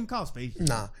movie. Don't even call it Space Jam.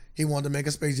 Nah, he wanted to make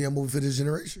a Space Jam movie for this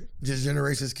generation. Just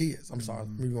generation's kids. I'm sorry. Let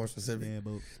me be more specific. Yeah,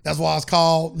 but that's why it's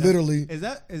called literally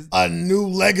is a new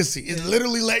legacy. It's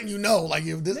literally letting you know, like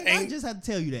if this I ain't. just had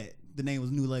to tell you that the name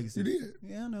was New Legacy. You did.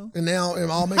 Yeah, I know. And now it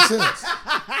all makes sense.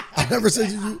 I never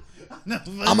said you. No,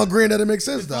 I'm agreeing that it makes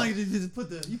sense though. Funny to just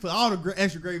put all the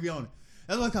extra gravy on it.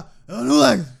 That's what I call New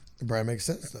Legacy. Bro, it makes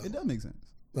sense though. It does make sense.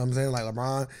 You know what I'm saying, like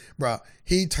LeBron, bro,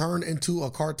 he turned into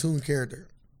a cartoon character.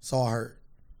 So I heard.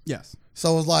 Yes.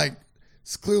 So it's like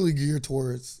it's clearly geared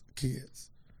towards kids.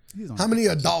 How many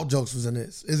adult jokes was in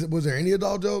this? Was there any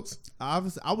adult jokes? I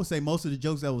would say most of the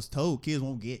jokes that was told, kids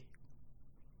won't get.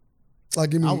 Like,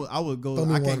 give me. I would go.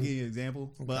 I can't give you an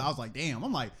example, but I was like, damn.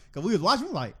 I'm like, cause we was watching.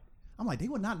 I'm like, they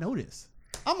would not know this.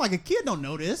 I'm like, a kid don't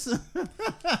know this.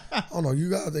 I don't know. You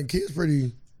guys think kids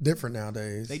pretty different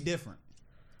nowadays. They different.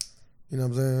 You know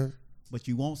what I'm saying? But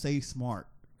you won't say smart.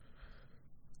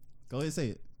 Go ahead and say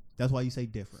it. That's why you say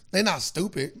different. They're not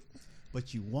stupid.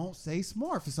 But you won't say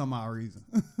smart for some odd reason.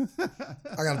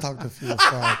 I gotta talk to a few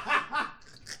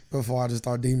before I just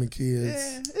start deeming kids.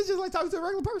 Yeah, it's just like talking to a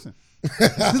regular person.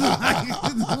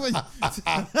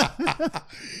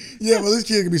 Yeah, but this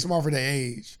kid can be smart for their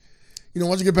age. You know,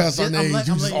 once you get past a certain age,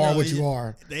 you just are what you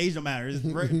are. The age don't matter. It's a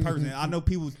regular person. I know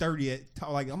people 30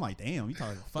 I'm like, damn, you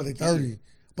talking fucking kid. 30.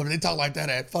 But if they talk like that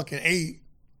at fucking 8,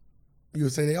 you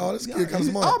would say, this kid kind of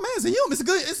smart. Oh, man, it's a human.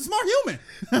 It's a smart human.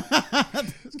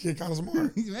 This kid kind of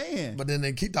smart. Man. But then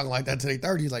they keep talking like that till they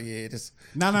 30. He's like, yeah, this.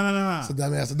 No. It's a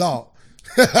dumbass adult.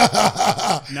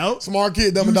 Nope. Smart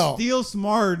kid, dumb adult. Still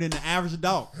smarter than the average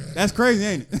adult. That's crazy,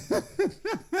 ain't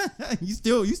it?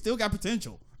 You still got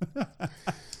potential.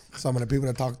 Some of the people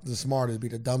that talk the smartest be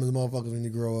the dumbest motherfuckers when you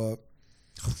grow up.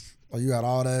 Like you got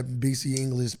all that BC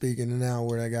English speaking, and now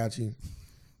where they got you?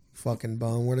 Fucking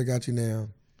bum. Where they got you now?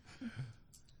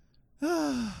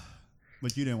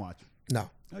 But you didn't watch it. No.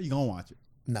 Oh, you gonna watch it?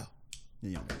 No.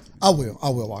 You don't. I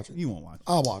will watch it. You won't watch it.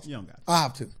 I'll watch it. You don't got it. I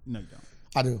have to. No, you don't.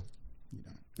 I do. You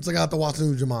don't. It's like I have to watch the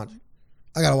new Jumanji.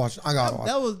 I gotta watch it. I gotta watch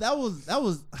it. That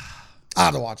was. I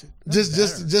have to watch it. Just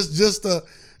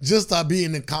to be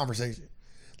in the conversation.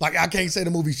 Like I can't say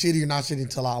the movie's shitty or not shitty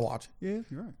until I watch it. Yeah,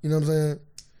 you're right. You know what I'm saying?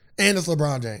 And it's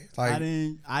LeBron James. Like,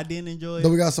 I didn't enjoy it. do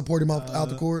we gotta support him out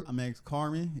the court? I'm asking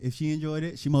Carmen if she enjoyed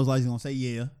it. She most likely gonna say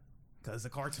yeah, cause it's a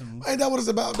cartoon. Ain't that what it's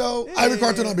about though? Yeah. Every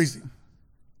cartoon on BC.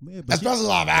 Yeah, Especially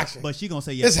live action. But she gonna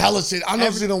say yeah. It's hella shit. I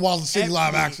never seen them watch shitty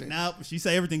live action. No, she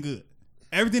say everything good.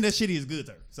 Everything that shitty is good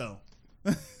to her. So,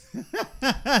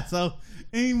 so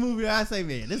any movie I say,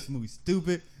 man, this movie's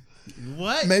stupid.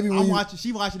 What? Maybe when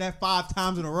she watching that 5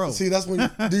 times in a row. See, that's when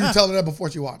do you tell her that before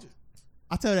she watch it?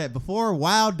 I tell her that before,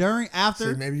 while, during,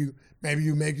 after. See,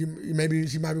 maybe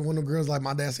she might be one of the girls like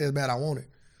my dad says bad, I want it.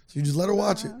 So you just let her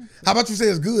watch it. How about you say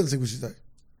it's good and see what she say?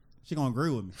 She gonna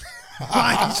agree with me.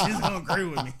 She's gonna agree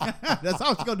with me. That's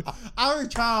all she gonna do. I already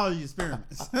tried all these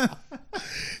experiments.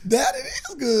 Dad, it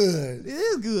is good. It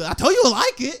is good. I told you I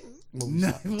like it. Movie's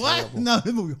No, what? terrible. No,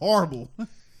 this movie horrible.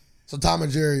 So Tom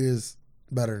and Jerry is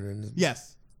better than this.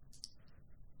 Yes.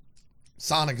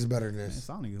 Sonic is better than Man, this.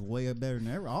 Sonic is way up better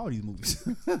than all these movies.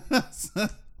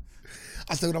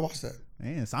 I still gotta watch that.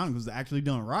 Man, Sonic was actually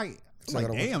done right. So Like, I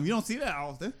gotta watch damn, you don't see that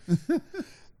often.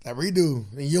 That redo.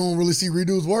 And you don't really see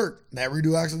redos work. That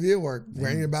redo actually did work.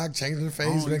 Bringing it back, changing the I face,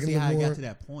 don't even making see it how it more. got to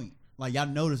that point. Like, y'all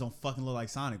know this don't fucking look like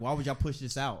Sonic. Why would y'all push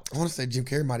this out? I want to say Jim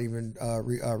Carrey might even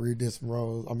redid some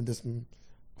roles. I mean, did some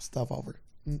stuff over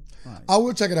it. Right. I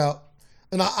will check it out.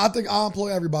 And I think I'll employ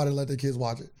everybody to let their kids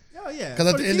watch it. Oh, yeah.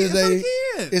 Because at the end of the day,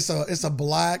 it's it's a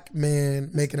black man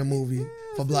making a movie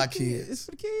for black kids. It's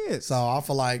for the kids. So I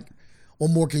feel like, what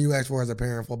more can you ask for as a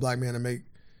parent for a black man to make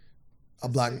a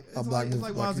black movie? It's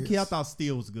like when I was a kid, I thought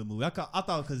Steel was a good movie. I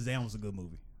thought Kazam was a good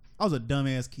movie. I was a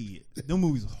dumbass kid. Them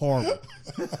movies was horrible.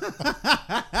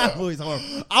 That movie's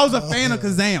horrible. I was a fan of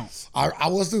Kazam. I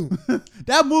was too.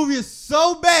 That movie is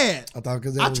so bad. I thought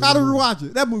because I try to rewatch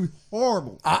it. That movie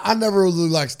horrible. I never really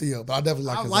liked Steel, but I definitely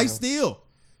like I Kazam. like Steel.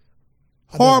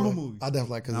 Horrible movie. I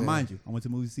definitely like Kazam. Now, mind you, I went to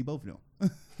movies to see both of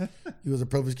them. You was a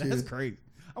privileged kid. That's crazy.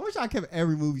 I wish I kept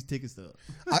every movie's ticket stub.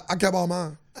 I kept all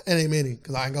mine. It ain't many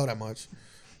because I ain't go that much.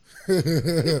 He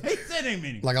said ain't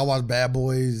many. Like I watched Bad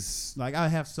Boys. Like I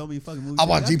have so many fucking movies. I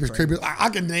watched That'd be Jeepers crazy. Creepers. I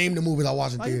can name the movies I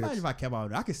watched in Like theaters. imagine if I kept all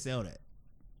that. I could sell that.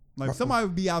 Like if somebody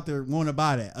would be out there wanting to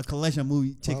buy that. A collection of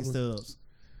movie ticket Probably. stubs.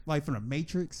 Like from the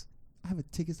Matrix. I have a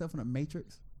ticket stub from the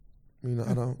Matrix. You know,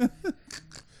 I don't.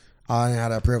 I ain't had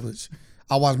that privilege.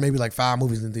 I watched maybe like 5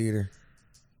 movies in theater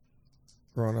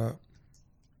growing up.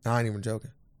 I ain't even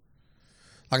joking.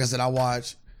 Like I said, I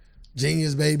watched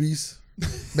Genius Babies,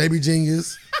 Baby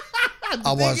Genius.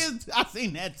 I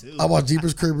seen that too. I watched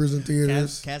Jeepers Creepers in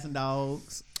theaters. Cats and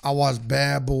Dogs. I watched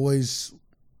Bad Boys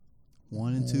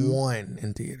 1 and 2. 1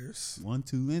 in theaters. 1,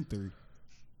 2, and 3.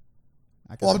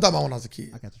 I got, Well, I'm talking about when I was a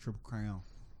kid. I got the Triple Crown.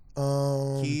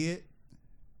 Kid. Kid,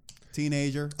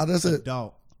 teenager, That's it.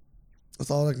 adult. That's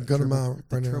all I can cut in mind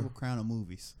The right now. Triple Crown of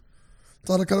movies.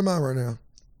 That's all I cut in mind right now.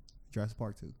 Jurassic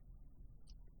Park 2.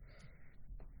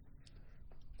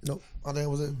 Nope. I think that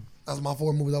was it. That's my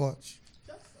 4 movies I watched.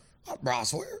 Bro, I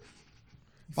swear.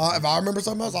 If I remember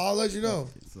something else, I'll let you know.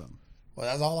 Something. But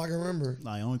that's all I can remember.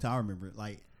 Like only time I remember it.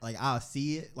 Like I'll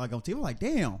see it like on TV. I'm like,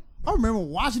 damn, I remember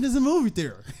watching this in movie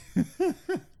theater.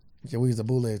 Yeah, we was a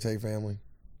bootleg tape family.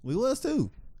 We was too.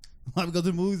 Like we go to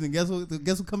the movies and guess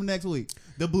what coming next week?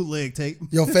 The bootleg tape.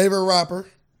 Your favorite rapper,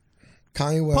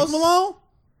 Kanye West. Post Malone?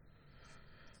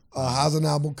 How's an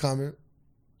album coming?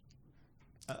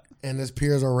 And his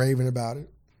peers are raving about it.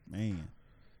 Man.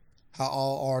 How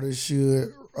all artists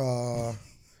should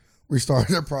restart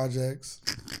their projects.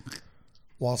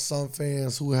 While some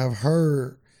fans who have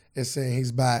heard is saying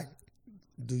he's back.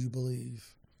 Do you believe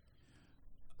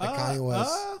that Kanye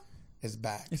West is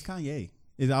back? It's Kanye.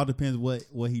 It all depends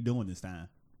what he doing this time.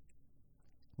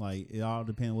 Like it all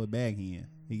depends what bag he in.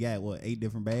 He got 8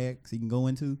 different bags he can go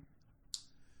into.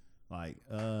 Like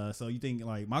so you think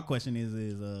like my question is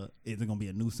it gonna be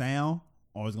a new sound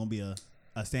or is it gonna be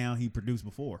a sound he produced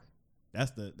before?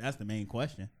 That's the main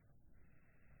question.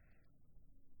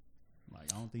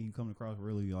 Like I don't think he coming across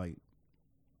really like.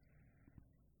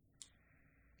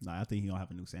 I think he gonna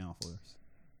have a new sound for us,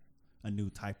 a new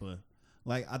type of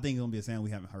like. I think it's gonna be a sound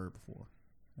we haven't heard before.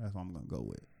 That's what I'm gonna go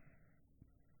with.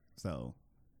 So,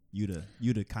 you the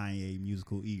Kanye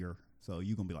musical ear. So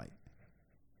you gonna be like,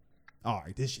 all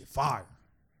right, this shit fire.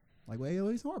 Like, well,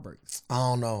 808's Heartbreaks. I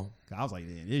don't know. I was like,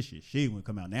 damn, this shit when it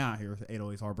come out now here with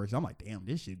 808's Heartbreaks. I'm like, damn,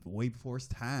 this shit way before its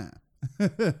time.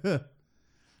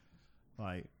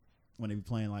 Like when they be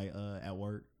playing like at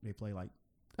work, they play like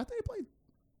I think they play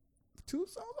 2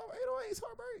 songs off 808's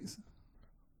Heartbreaks.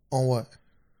 On what?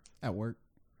 At work.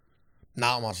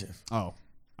 Not on my shift. Oh,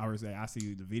 I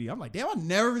see the video. I'm like, damn, I've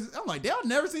never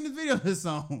seen this video of this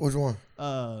song. Which one?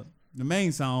 The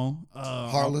main song,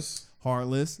 Heartless.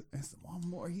 Heartless. And one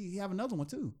more. He have another one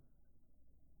too.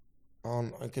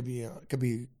 It could be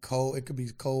cold. It could be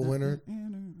cold winter.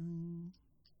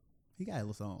 He got a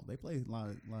little song. They play a lot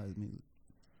of music.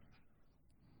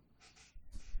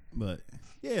 But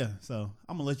yeah, so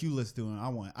I'm gonna let you listen to it.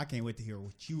 I can't wait to hear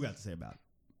what you got to say about it.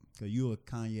 Cause you're a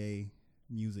Kanye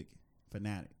music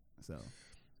fanatic. So,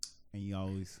 and you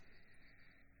always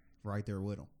right there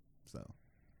with him. So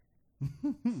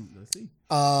let's see.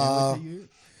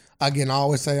 Again, I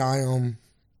always say I am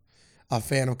a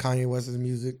fan of Kanye West's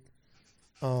music.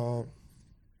 I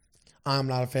am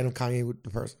not a fan of Kanye with the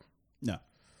person. No.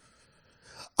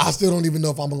 I still don't even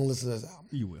know if I'm gonna listen to this album.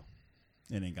 You will.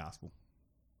 It ain't gospel.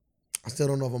 I still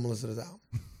don't know if I'm gonna listen to this album.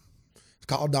 It's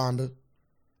called Donda.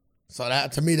 So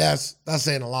that to me that's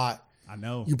saying a lot. I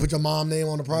know. You put your mom name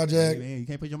on the project. Man, you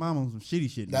can't put your mom on some shitty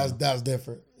shit. That's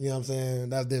different. You know what I'm saying?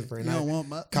 That's different. You don't want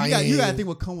Kanye. You gotta think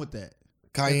what come with that.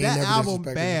 Kanye if that never album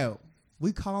disrespected bad,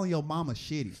 we calling your mama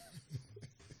shitty.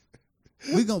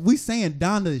 we saying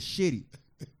Donda is shitty.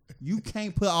 You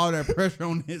can't put all that pressure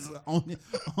on his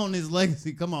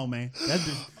legacy. Come on, man. That's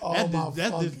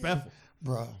disrespectful,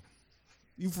 bro.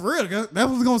 You for real? That's what I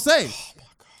was gonna say.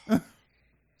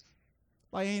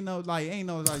 Oh my god. ain't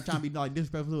no trying to be like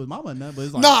disrespectful to his mama or nothing, but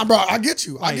it's like, nah, bro. I get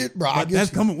you. Like, I get you. That's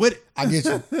coming with it. I get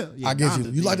you. Yeah, I get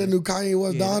you. You like that new Kanye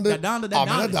West Donda? That Donda, that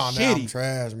Donda shitty. album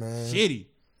trash, man. Shitty.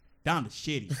 Donda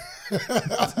shitty.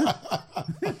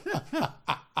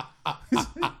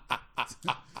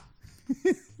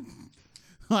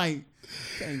 Like,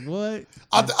 what?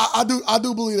 I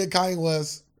do believe that Kanye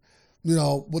West, you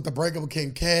know, with the breakup of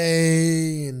Kim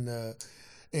K and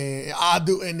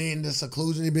then the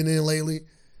seclusion he's been in lately,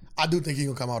 I do think he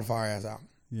gonna come out a fire ass album.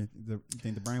 Yeah, you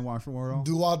think the brainwash wore off?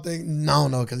 Do I think no,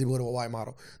 because he put a white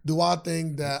model. Do I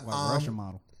think that Russian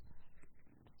model?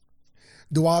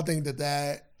 Do I think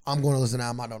that I'm going to listen to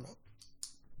album? I don't know.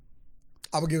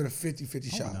 I would give it a 50-50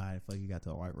 shot. I don't know how the fuck you got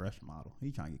to a white Russian model.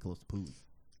 He trying to get close to Putin.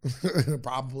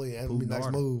 Probably. That would be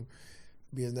next move.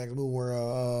 Be his next move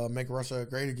where Make Russia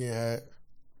Great Again hat.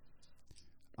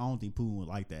 I don't think Putin would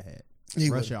like that hat.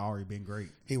 Russia already been great.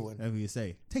 He wouldn't. That's what you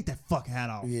say. Take that fucking hat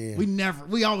off. Yeah.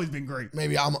 We always been great.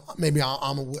 Maybe I'm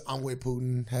with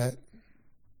Putin hat.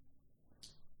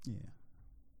 Yeah.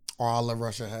 Or I love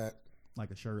Russia hat. Like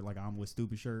a shirt, like I'm with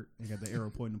stupid shirt. You got the arrow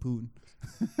pointing to Putin.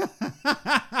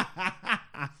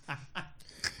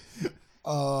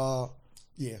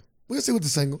 Yeah. We'll see what the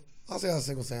single. I'll see how the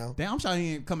single sound. Damn, I'm sure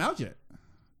he ain't come out yet.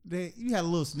 You had a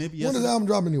little snippet yesterday. When does the album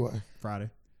drop anyway? Friday.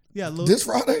 Yeah, this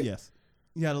Friday? Yes.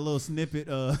 You had a little snippet.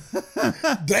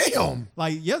 Damn.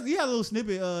 Like, yes, you had a little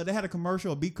snippet. They had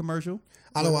a beat commercial.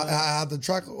 I know. I had the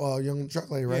track, young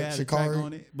track lady, right? Yeah, Shikari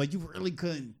on it, but you really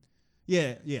couldn't.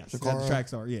 Yeah. So the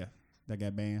tracks are that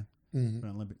got banned for the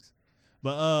Olympics.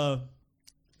 But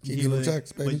you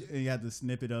tracks, baby. But you had the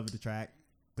snippet of the track,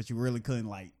 but you really couldn't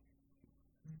like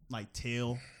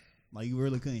tell, like you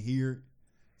really couldn't hear it.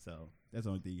 So that's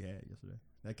the only thing you had yesterday.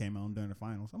 That came on during the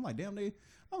finals. I'm like, damn, they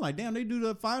do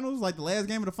the finals like the last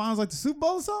game of the finals, like the Super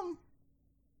Bowl or something.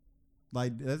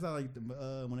 Like that's not like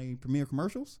when they premiere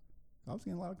commercials. I was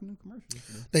getting a lot of new commercials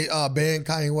yesterday. They banned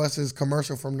Kanye West's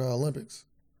commercial from the Olympics.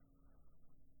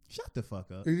 Shut the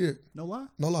fuck up. He did. No lie?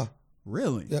 No lie.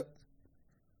 Really? Yep.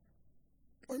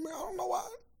 Wait, man, I don't know why.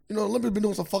 You know, Olympics been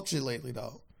doing some fuck shit lately,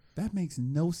 though. That makes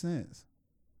no sense.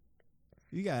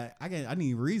 I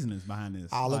need reasonings behind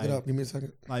this. I'll look it up. Give me a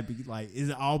second. Like, is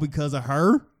it all because of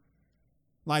her?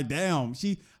 Like, damn,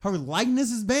 her likeness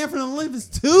is banned from the Olympics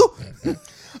too?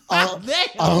 I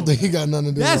don't think he got nothing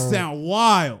to do with her. That sound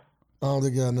wild. I don't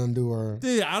think he got nothing to do with her.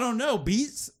 Dude, I don't know.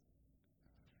 Beats?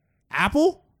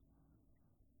 Apple?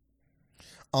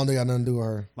 I don't think I got nothing to do with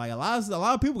her. Like a lot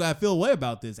of people got to feel a way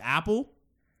about this. Apple,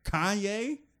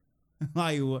 Kanye,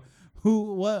 like who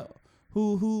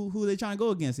they trying to go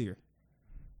against here?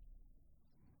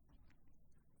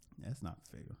 That's not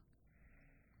fair.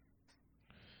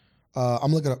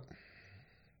 I'm looking up.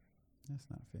 That's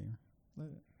not fair.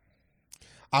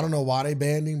 I don't know why they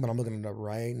banned him, but I'm looking it up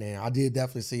right now. I did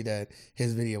definitely see that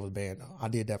his video was banned, though. I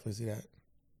did definitely see that.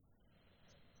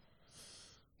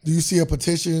 Do you see a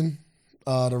petition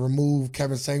to remove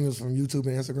Kevin Samuels from YouTube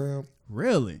and Instagram?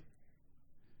 Really?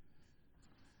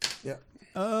 Yeah.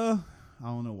 I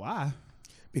don't know why.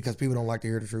 Because people don't like to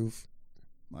hear the truth.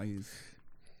 Like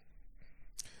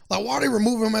why are they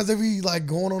removing him as if he like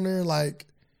going on there like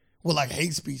with like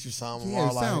hate speech or something? Yeah, or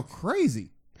it sound crazy.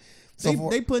 So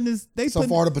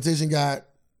far the petition got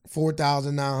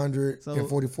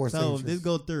 4,944 signatures. So if this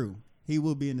go through, he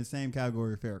will be in the same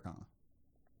category as Farrakhan.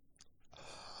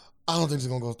 I don't think it's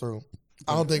gonna go through.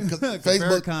 I don't think because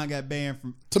Facebook Farrakhan got banned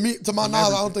from. To my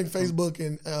knowledge, I don't think Facebook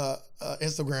and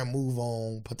Instagram move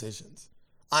on petitions.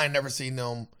 I ain't never seen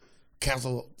them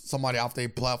cancel somebody off their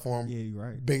platform Yeah, you're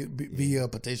right. via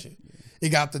petition. Yeah. It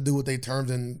got to do with their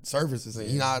terms and services, and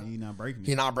he not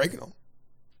breaking them.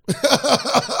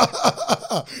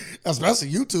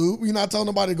 Especially YouTube. You're not telling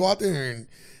nobody to go out there and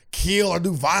kill or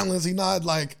do violence. He not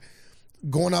like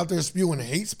going out there spewing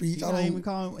hate speech. He don't even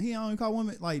call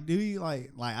women like. Do he like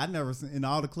I never seen in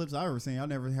all the clips I ever seen. I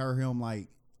never heard him like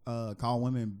call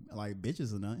women like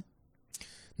bitches or nothing.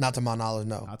 Not to my knowledge,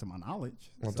 no. Not to my knowledge.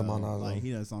 Not to my knowledge. Like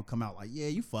he doesn't come out like, yeah,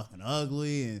 you fucking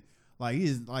ugly, and like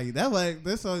he's like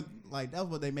that's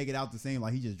what they make it out to seem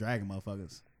like he just dragging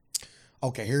motherfuckers.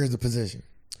 Okay, here's the position.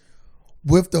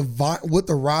 With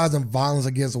the rise in violence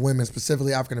against women,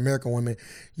 specifically African American women,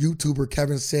 YouTuber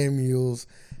Kevin Samuels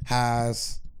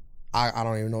has, I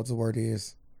don't even know what the word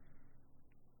is,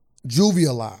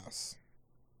 juvialized.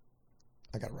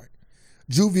 I got it right.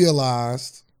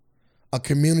 Juvialized a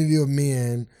community of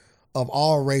men of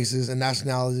all races and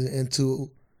nationalities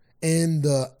in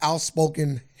the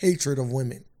outspoken hatred of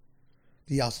women.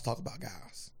 He also talked about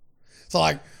guys. So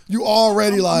like you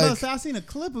already I seen a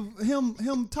clip of him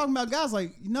talking about guys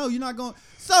like, no, you're not going.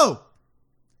 So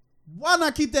why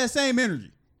not keep that same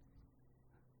energy?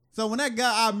 So when that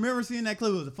guy, I remember seeing that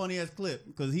clip. It was a funny ass clip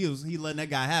because he letting that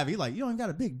guy have it. He like, you don't even got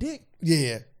a big dick.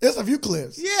 Yeah, there's a few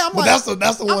clips. Yeah, but that's the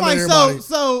one. I'm like, everybody.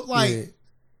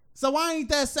 So why ain't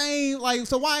that same like?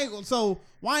 So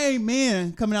why ain't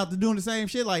men coming out to doing the same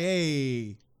shit? Like,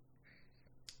 hey,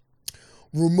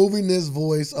 removing this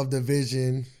voice of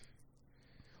division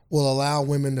will allow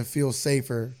women to feel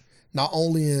safer, not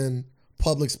only in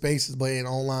public spaces, but in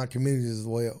online communities as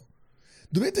well.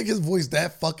 Do they think his voice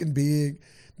that fucking big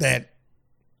that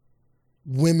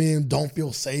women don't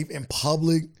feel safe in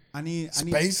public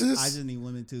spaces? I just need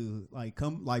women to like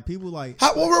come, like people like.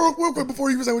 Real quick, before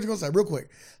you even say what you're going to say, real quick.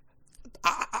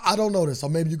 I don't know this, so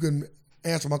maybe you can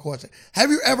answer my question. Have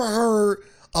you ever heard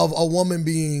of a woman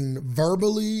being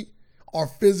verbally or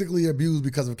physically abused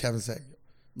because of Kevin Samuels?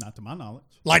 Not to my knowledge.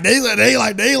 Like they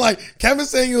Kevin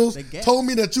Samuels told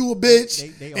me that you a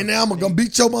bitch, and now I'm gonna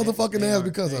beat your motherfucking ass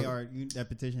because of it. That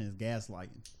petition is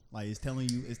gaslighting. Like it's telling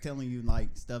you like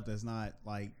stuff that's not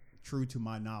like true to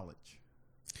my knowledge.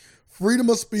 Freedom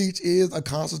of speech is a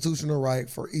constitutional right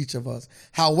for each of us.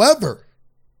 However,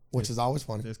 which is always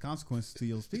funny, there's consequences to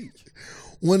your speech.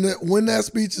 When that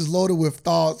speech is loaded with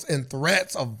thoughts and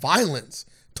threats of violence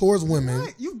towards women.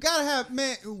 Right. You gotta have,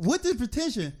 man, with this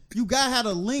petition, you gotta have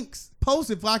the links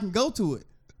posted if I can go to it.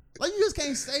 Like you just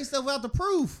can't say stuff without the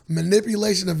proof.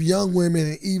 Manipulation of young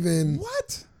women and even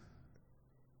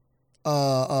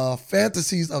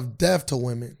fantasies of death to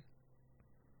women.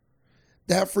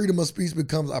 That freedom of speech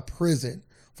becomes a prison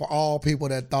for all people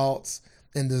that thoughts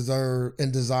and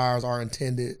desires are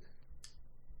intended.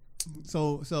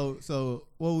 So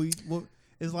what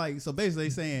it's like, so basically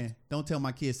saying, don't tell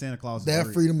my kids Santa Claus is that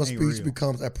real, freedom of speech real.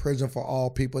 becomes a prison for all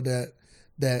people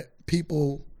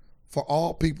for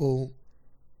all people,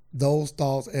 those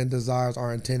thoughts and desires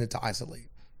are intended to isolate.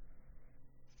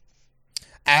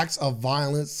 Acts of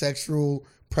violence, sexual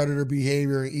predator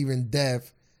behavior, and even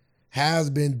death has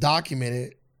been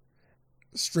documented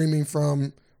streaming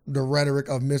from the rhetoric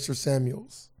of Mr.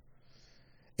 Samuels,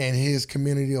 and his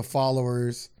community of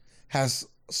followers has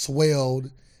swelled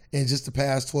in just the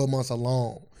past 12 months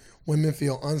alone. Women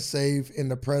feel unsafe in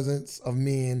the presence of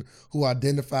men who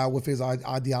identify with his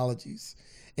ideologies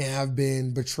and have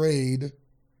been berated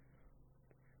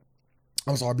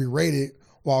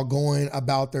while going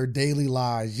about their daily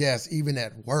lives. Yes, even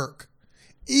at work.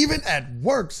 Even at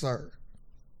work, sir.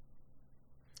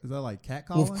 Is that like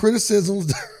catcalling? With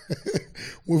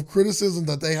criticisms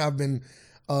that they have been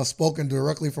spoken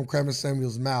directly from Kevin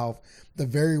Samuels' mouth, the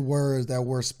very words that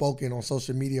were spoken on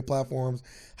social media platforms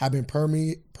have been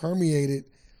permeated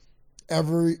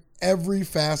every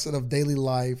facet of daily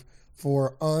life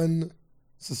for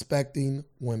unsuspecting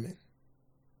women.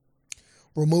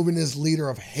 Removing this leader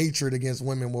of hatred against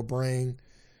women will bring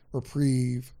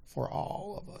reprieve for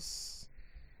all of us.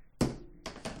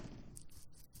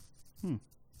 Do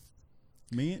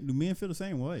men feel the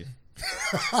same way?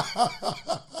 It's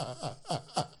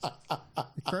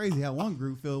crazy how one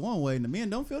group feels one way and the men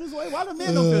don't feel this way. Why the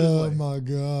men don't feel this way? Oh my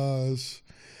gosh.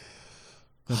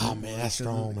 Oh man, that's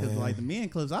strong, man. Because like the men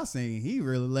clips I seen, he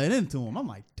really let into him. I'm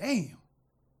like, damn.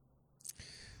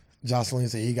 Jocelyn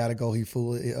said he got to go. He's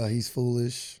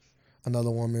foolish.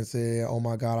 Another woman said, "Oh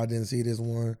my God, I didn't see this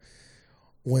one."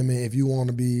 Women, if you want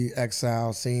to be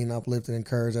exiled, seen, uplifted,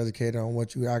 encouraged, educated on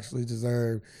what you actually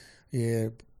deserve. Yeah.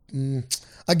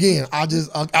 Again,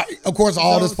 of course,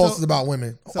 all this post is about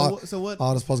women. So what?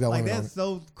 All this post got like women. That's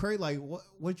so crazy. Like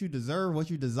what you deserve, what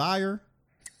you desire.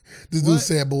 This dude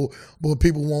said, but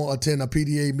people won't attend a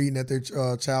PDA meeting at their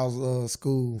child's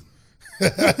school.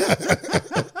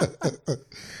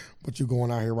 But you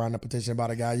going out here writing a petition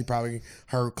about a guy you probably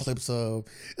heard clips of.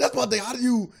 That's one thing. How do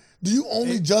you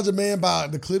only judge a man by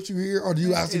the clips you hear, or do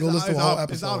you actually go listen to a whole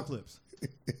episode? It's all the clips.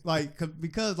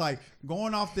 Because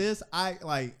going off this,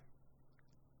 I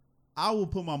will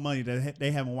put my money that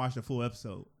they haven't watched the full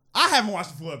episode. I haven't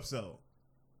watched the full episode.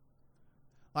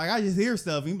 Like, I just hear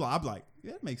stuff and I'm like,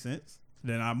 yeah, that makes sense.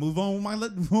 Then I move on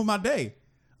with my day.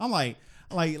 I'm like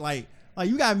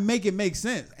you gotta make it make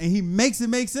sense, and he makes it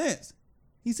make sense.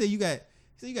 He said you got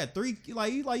 3 you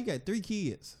got 3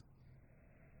 kids.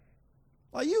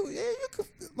 Like you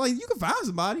can find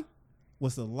somebody.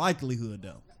 What's the likelihood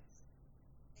though?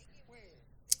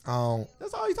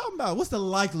 That's all he's talking about. What's the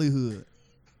likelihood?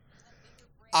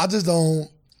 I just don't.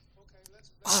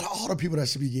 Out of all the people that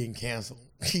should be getting canceled,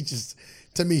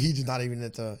 to me, he's just not even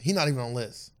he's not even on the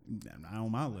list. Not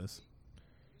on my list.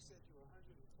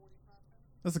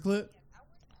 That's a clip.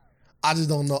 I just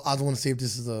don't know. I just want to see if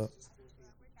this is a.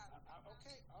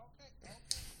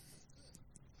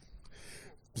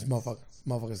 This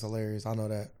motherfucker's hilarious. I know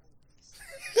that.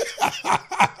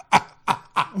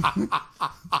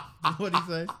 What'd he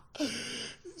say?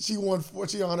 She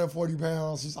 140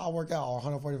 pounds. She said, I work out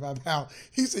 145 pounds.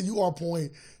 He said, you are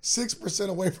 0.6%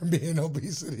 away from being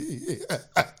obesity.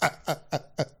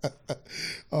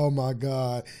 Oh, my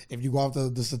God. If you go off the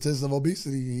statistics of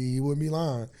obesity, he wouldn't be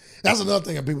lying. That's another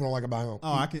thing that people don't like about him.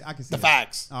 Oh, I can see the that.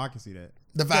 Facts. Oh, I can see that.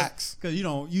 The facts. Because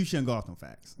you shouldn't go off them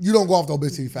facts. You don't go off the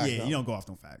obesity facts. Yeah, you don't go off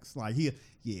them facts. Like, if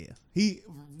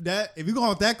you go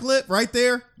off that clip right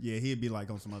there, yeah, he'd be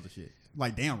like on some other shit.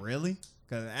 Like, damn, really?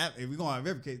 Because if we go on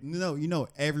every case, you know,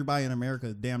 everybody in America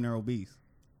is damn near obese.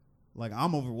 Like,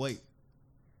 I'm overweight.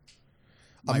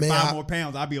 Like, 5 more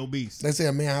pounds, I'd be obese. They say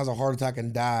a man has a heart attack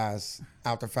and dies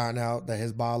after finding out that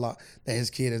his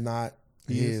kid is not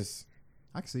his.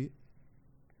 I can see it.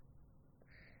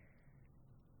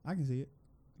 I can see it.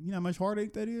 You know how much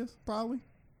heartache that is? Probably.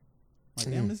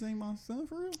 Like, damn, this ain't my son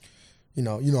for real. You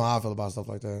know how I feel about stuff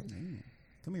like that. Man.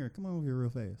 Come on over here real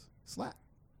fast. Slap.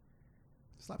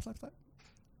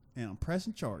 And I'm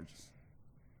pressing charges.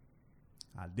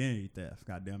 Identity theft.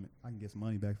 God damn it. I can get some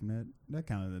money back from that. That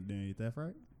kind of identity theft,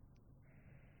 right?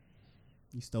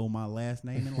 You stole my last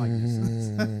name and likeness.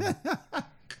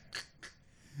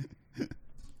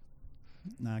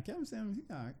 Nah, Kevin Samuels, he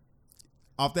all right.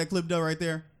 Off that clip though right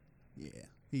there. Yeah.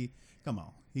 He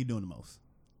doing the most.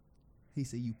 He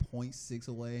said you 0.6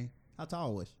 away. How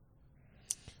tall was you?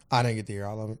 I didn't get to hear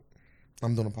all of it.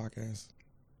 I'm doing a podcast.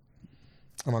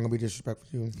 I'm not gonna be disrespectful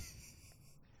to you.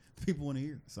 People want to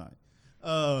hear. Sorry.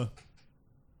 Yeah,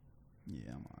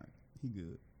 I'm all right. He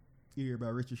good. You hear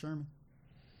about Richard Sherman?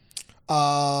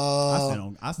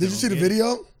 Did you see the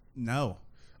video? No.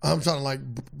 I'm trying to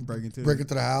break into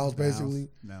the house, basically.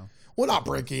 No. Well, not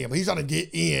break in, but he's trying to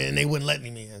get in, and they wouldn't let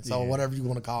him in. So whatever you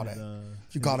want to call that,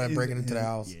 if you call that breaking into the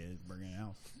house. Yeah, breaking in the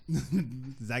house.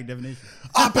 Exact definition.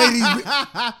 I pay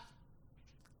these.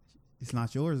 It's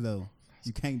not yours though.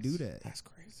 You can't do that. That's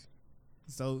crazy.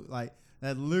 So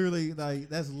that's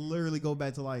literally go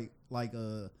back to like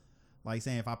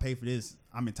saying if I pay for this,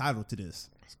 I'm entitled to this.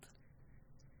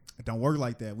 It don't work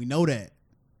like that. We know that.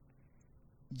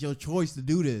 It's your choice to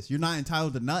do this. You're not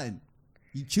entitled to nothing.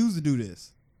 You choose to do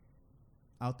this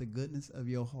out the goodness of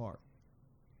your heart.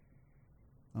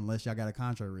 Unless y'all got a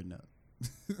contract written up.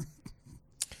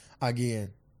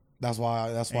 Again, that's why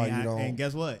you don't. And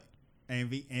guess what?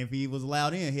 And if he was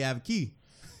allowed in, he have a key.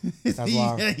 That's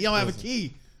why he don't have a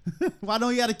key. Why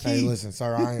don't you have a key? Hey, listen,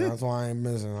 sir, that's why I ain't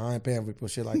missing. I ain't paying for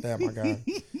shit like that, my guy.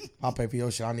 I'll pay for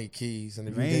your shit. I need keys, and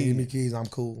if you can't give me keys, I'm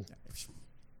cool.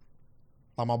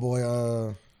 Like my boy,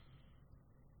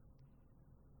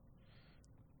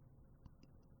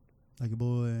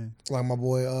 Like my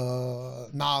boy,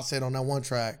 Nas said on that one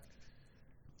track.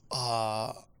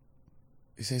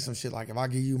 He said some shit like, "If I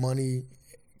give you money,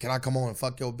 can I come on and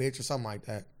fuck your bitch?" or something like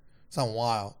that. Something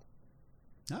wild.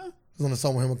 Huh? It was on the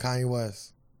song with him with Kanye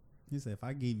West. He said, "If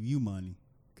I gave you money,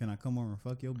 can I come over and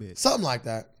fuck your bitch?" Something like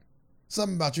that.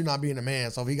 Something about you not being a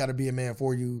man. So if he got to be a man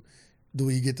for you, do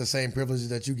he get the same privileges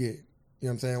that you get? You know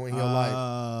what I'm saying? In your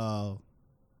life.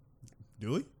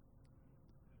 Do we?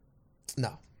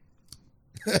 No.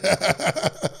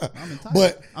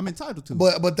 I'm entitled to.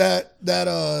 But that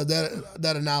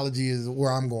analogy is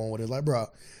where I'm going with it. Like, bro,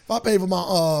 if I pay for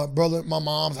my my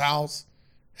mom's house,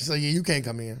 so yeah, you can't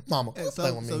come in, mama.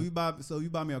 So you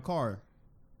buy me a car,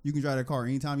 you can drive that car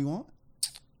anytime you want.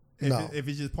 If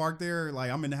it's just parked there,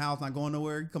 like I'm in the house, not going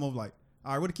nowhere, you come over like,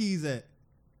 all right, where the keys at?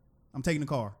 I'm taking the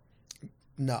car.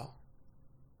 No.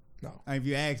 No. If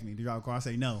you ask me to drive a car, I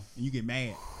say no, and you get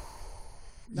mad.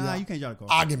 Nah, Yeah. you can't drive a car.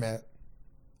 I get mad.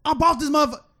 I bought this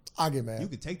motherfucker. I get mad. You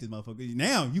can take this motherfucker.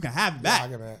 Now you can have it Yeah, back. I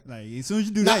get mad. Like as soon as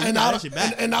you do that, you and, got that shit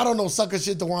back. and I don't know sucker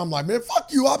shit to where I'm like, man,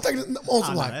 fuck you. I'm taking it. Oh,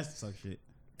 I'm no, like, that's the suck shit.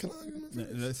 can I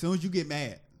finish? As soon as you get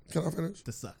mad, Can I finish?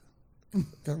 the suck. Can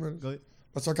I finish? Go ahead.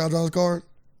 My South Carolina card?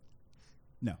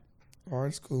 No. All right,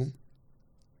 it's cool.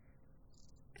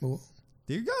 Well,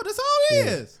 There you go. That's all it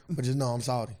is. but just know I'm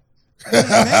Saudi. Man,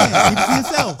 keep it to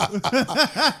yourself.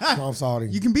 No, I'm Saudi.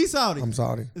 You can be Saudi. I'm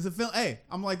Saudi. It's a film. Hey,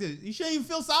 I'm like this. You shouldn't even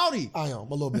feel Saudi. I am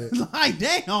a little bit. Like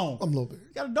damn, I'm a little bit.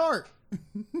 you got a dark. A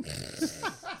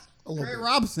little Craig bit.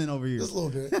 Robinson over here. Just a little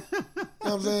bit. You know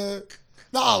what I'm saying?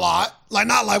 Not a lot. Like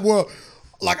not like well,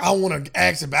 like I want to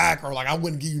ask it back or like I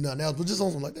wouldn't give you nothing else, but just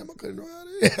on something like that, I couldn't ride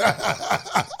it.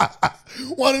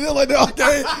 One of them like that,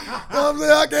 okay. You know what I'm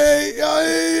saying?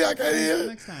 I can't hear.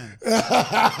 Next time.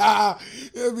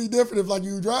 It'd be different if like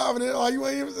you driving it, like you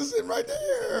ain't even sitting right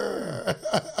there.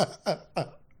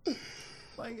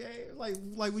 Like, hey, like,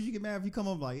 would you get mad if you come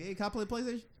up like, hey, can I play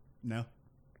PlayStation? No.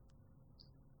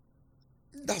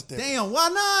 That's different. Damn, why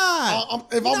not?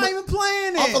 If You're I'm not even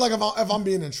playing it. I feel like if I'm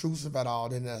being intrusive at all,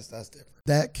 then that's different.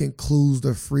 That concludes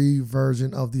the free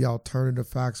version of the Alternative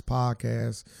Facts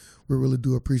podcast. We really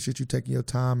do appreciate you taking your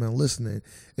time and listening.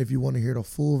 If you want to hear the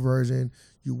full version,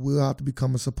 you will have to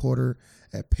become a supporter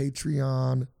at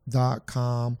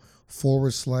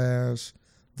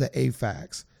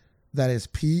patreon.com/theafacts. That is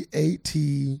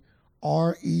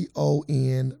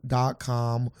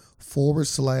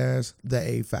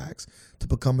patreon.com/theafacts to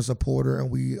become a supporter.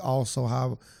 And we also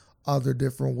have other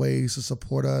different ways to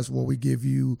support us where we give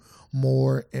you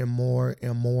more and more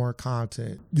and more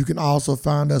content. You can also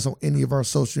find us on any of our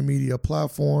social media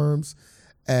platforms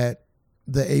at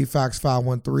the AFAX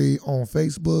 513 on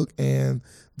Facebook and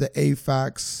the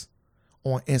AFAX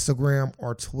on Instagram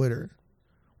or Twitter.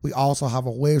 We also have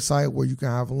a website where you can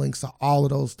have links to all of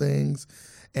those things,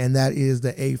 and that is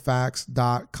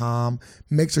theafax.com.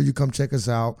 Make sure you come check us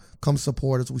out. Come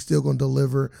support us. We're still going to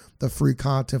deliver the free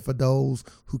content for those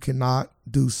who cannot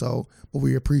do so, but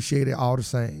we appreciate it all the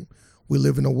same. We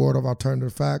live in a world of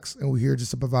alternative facts, and we're here just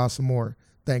to provide some more.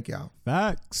 Thank y'all.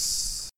 Facts.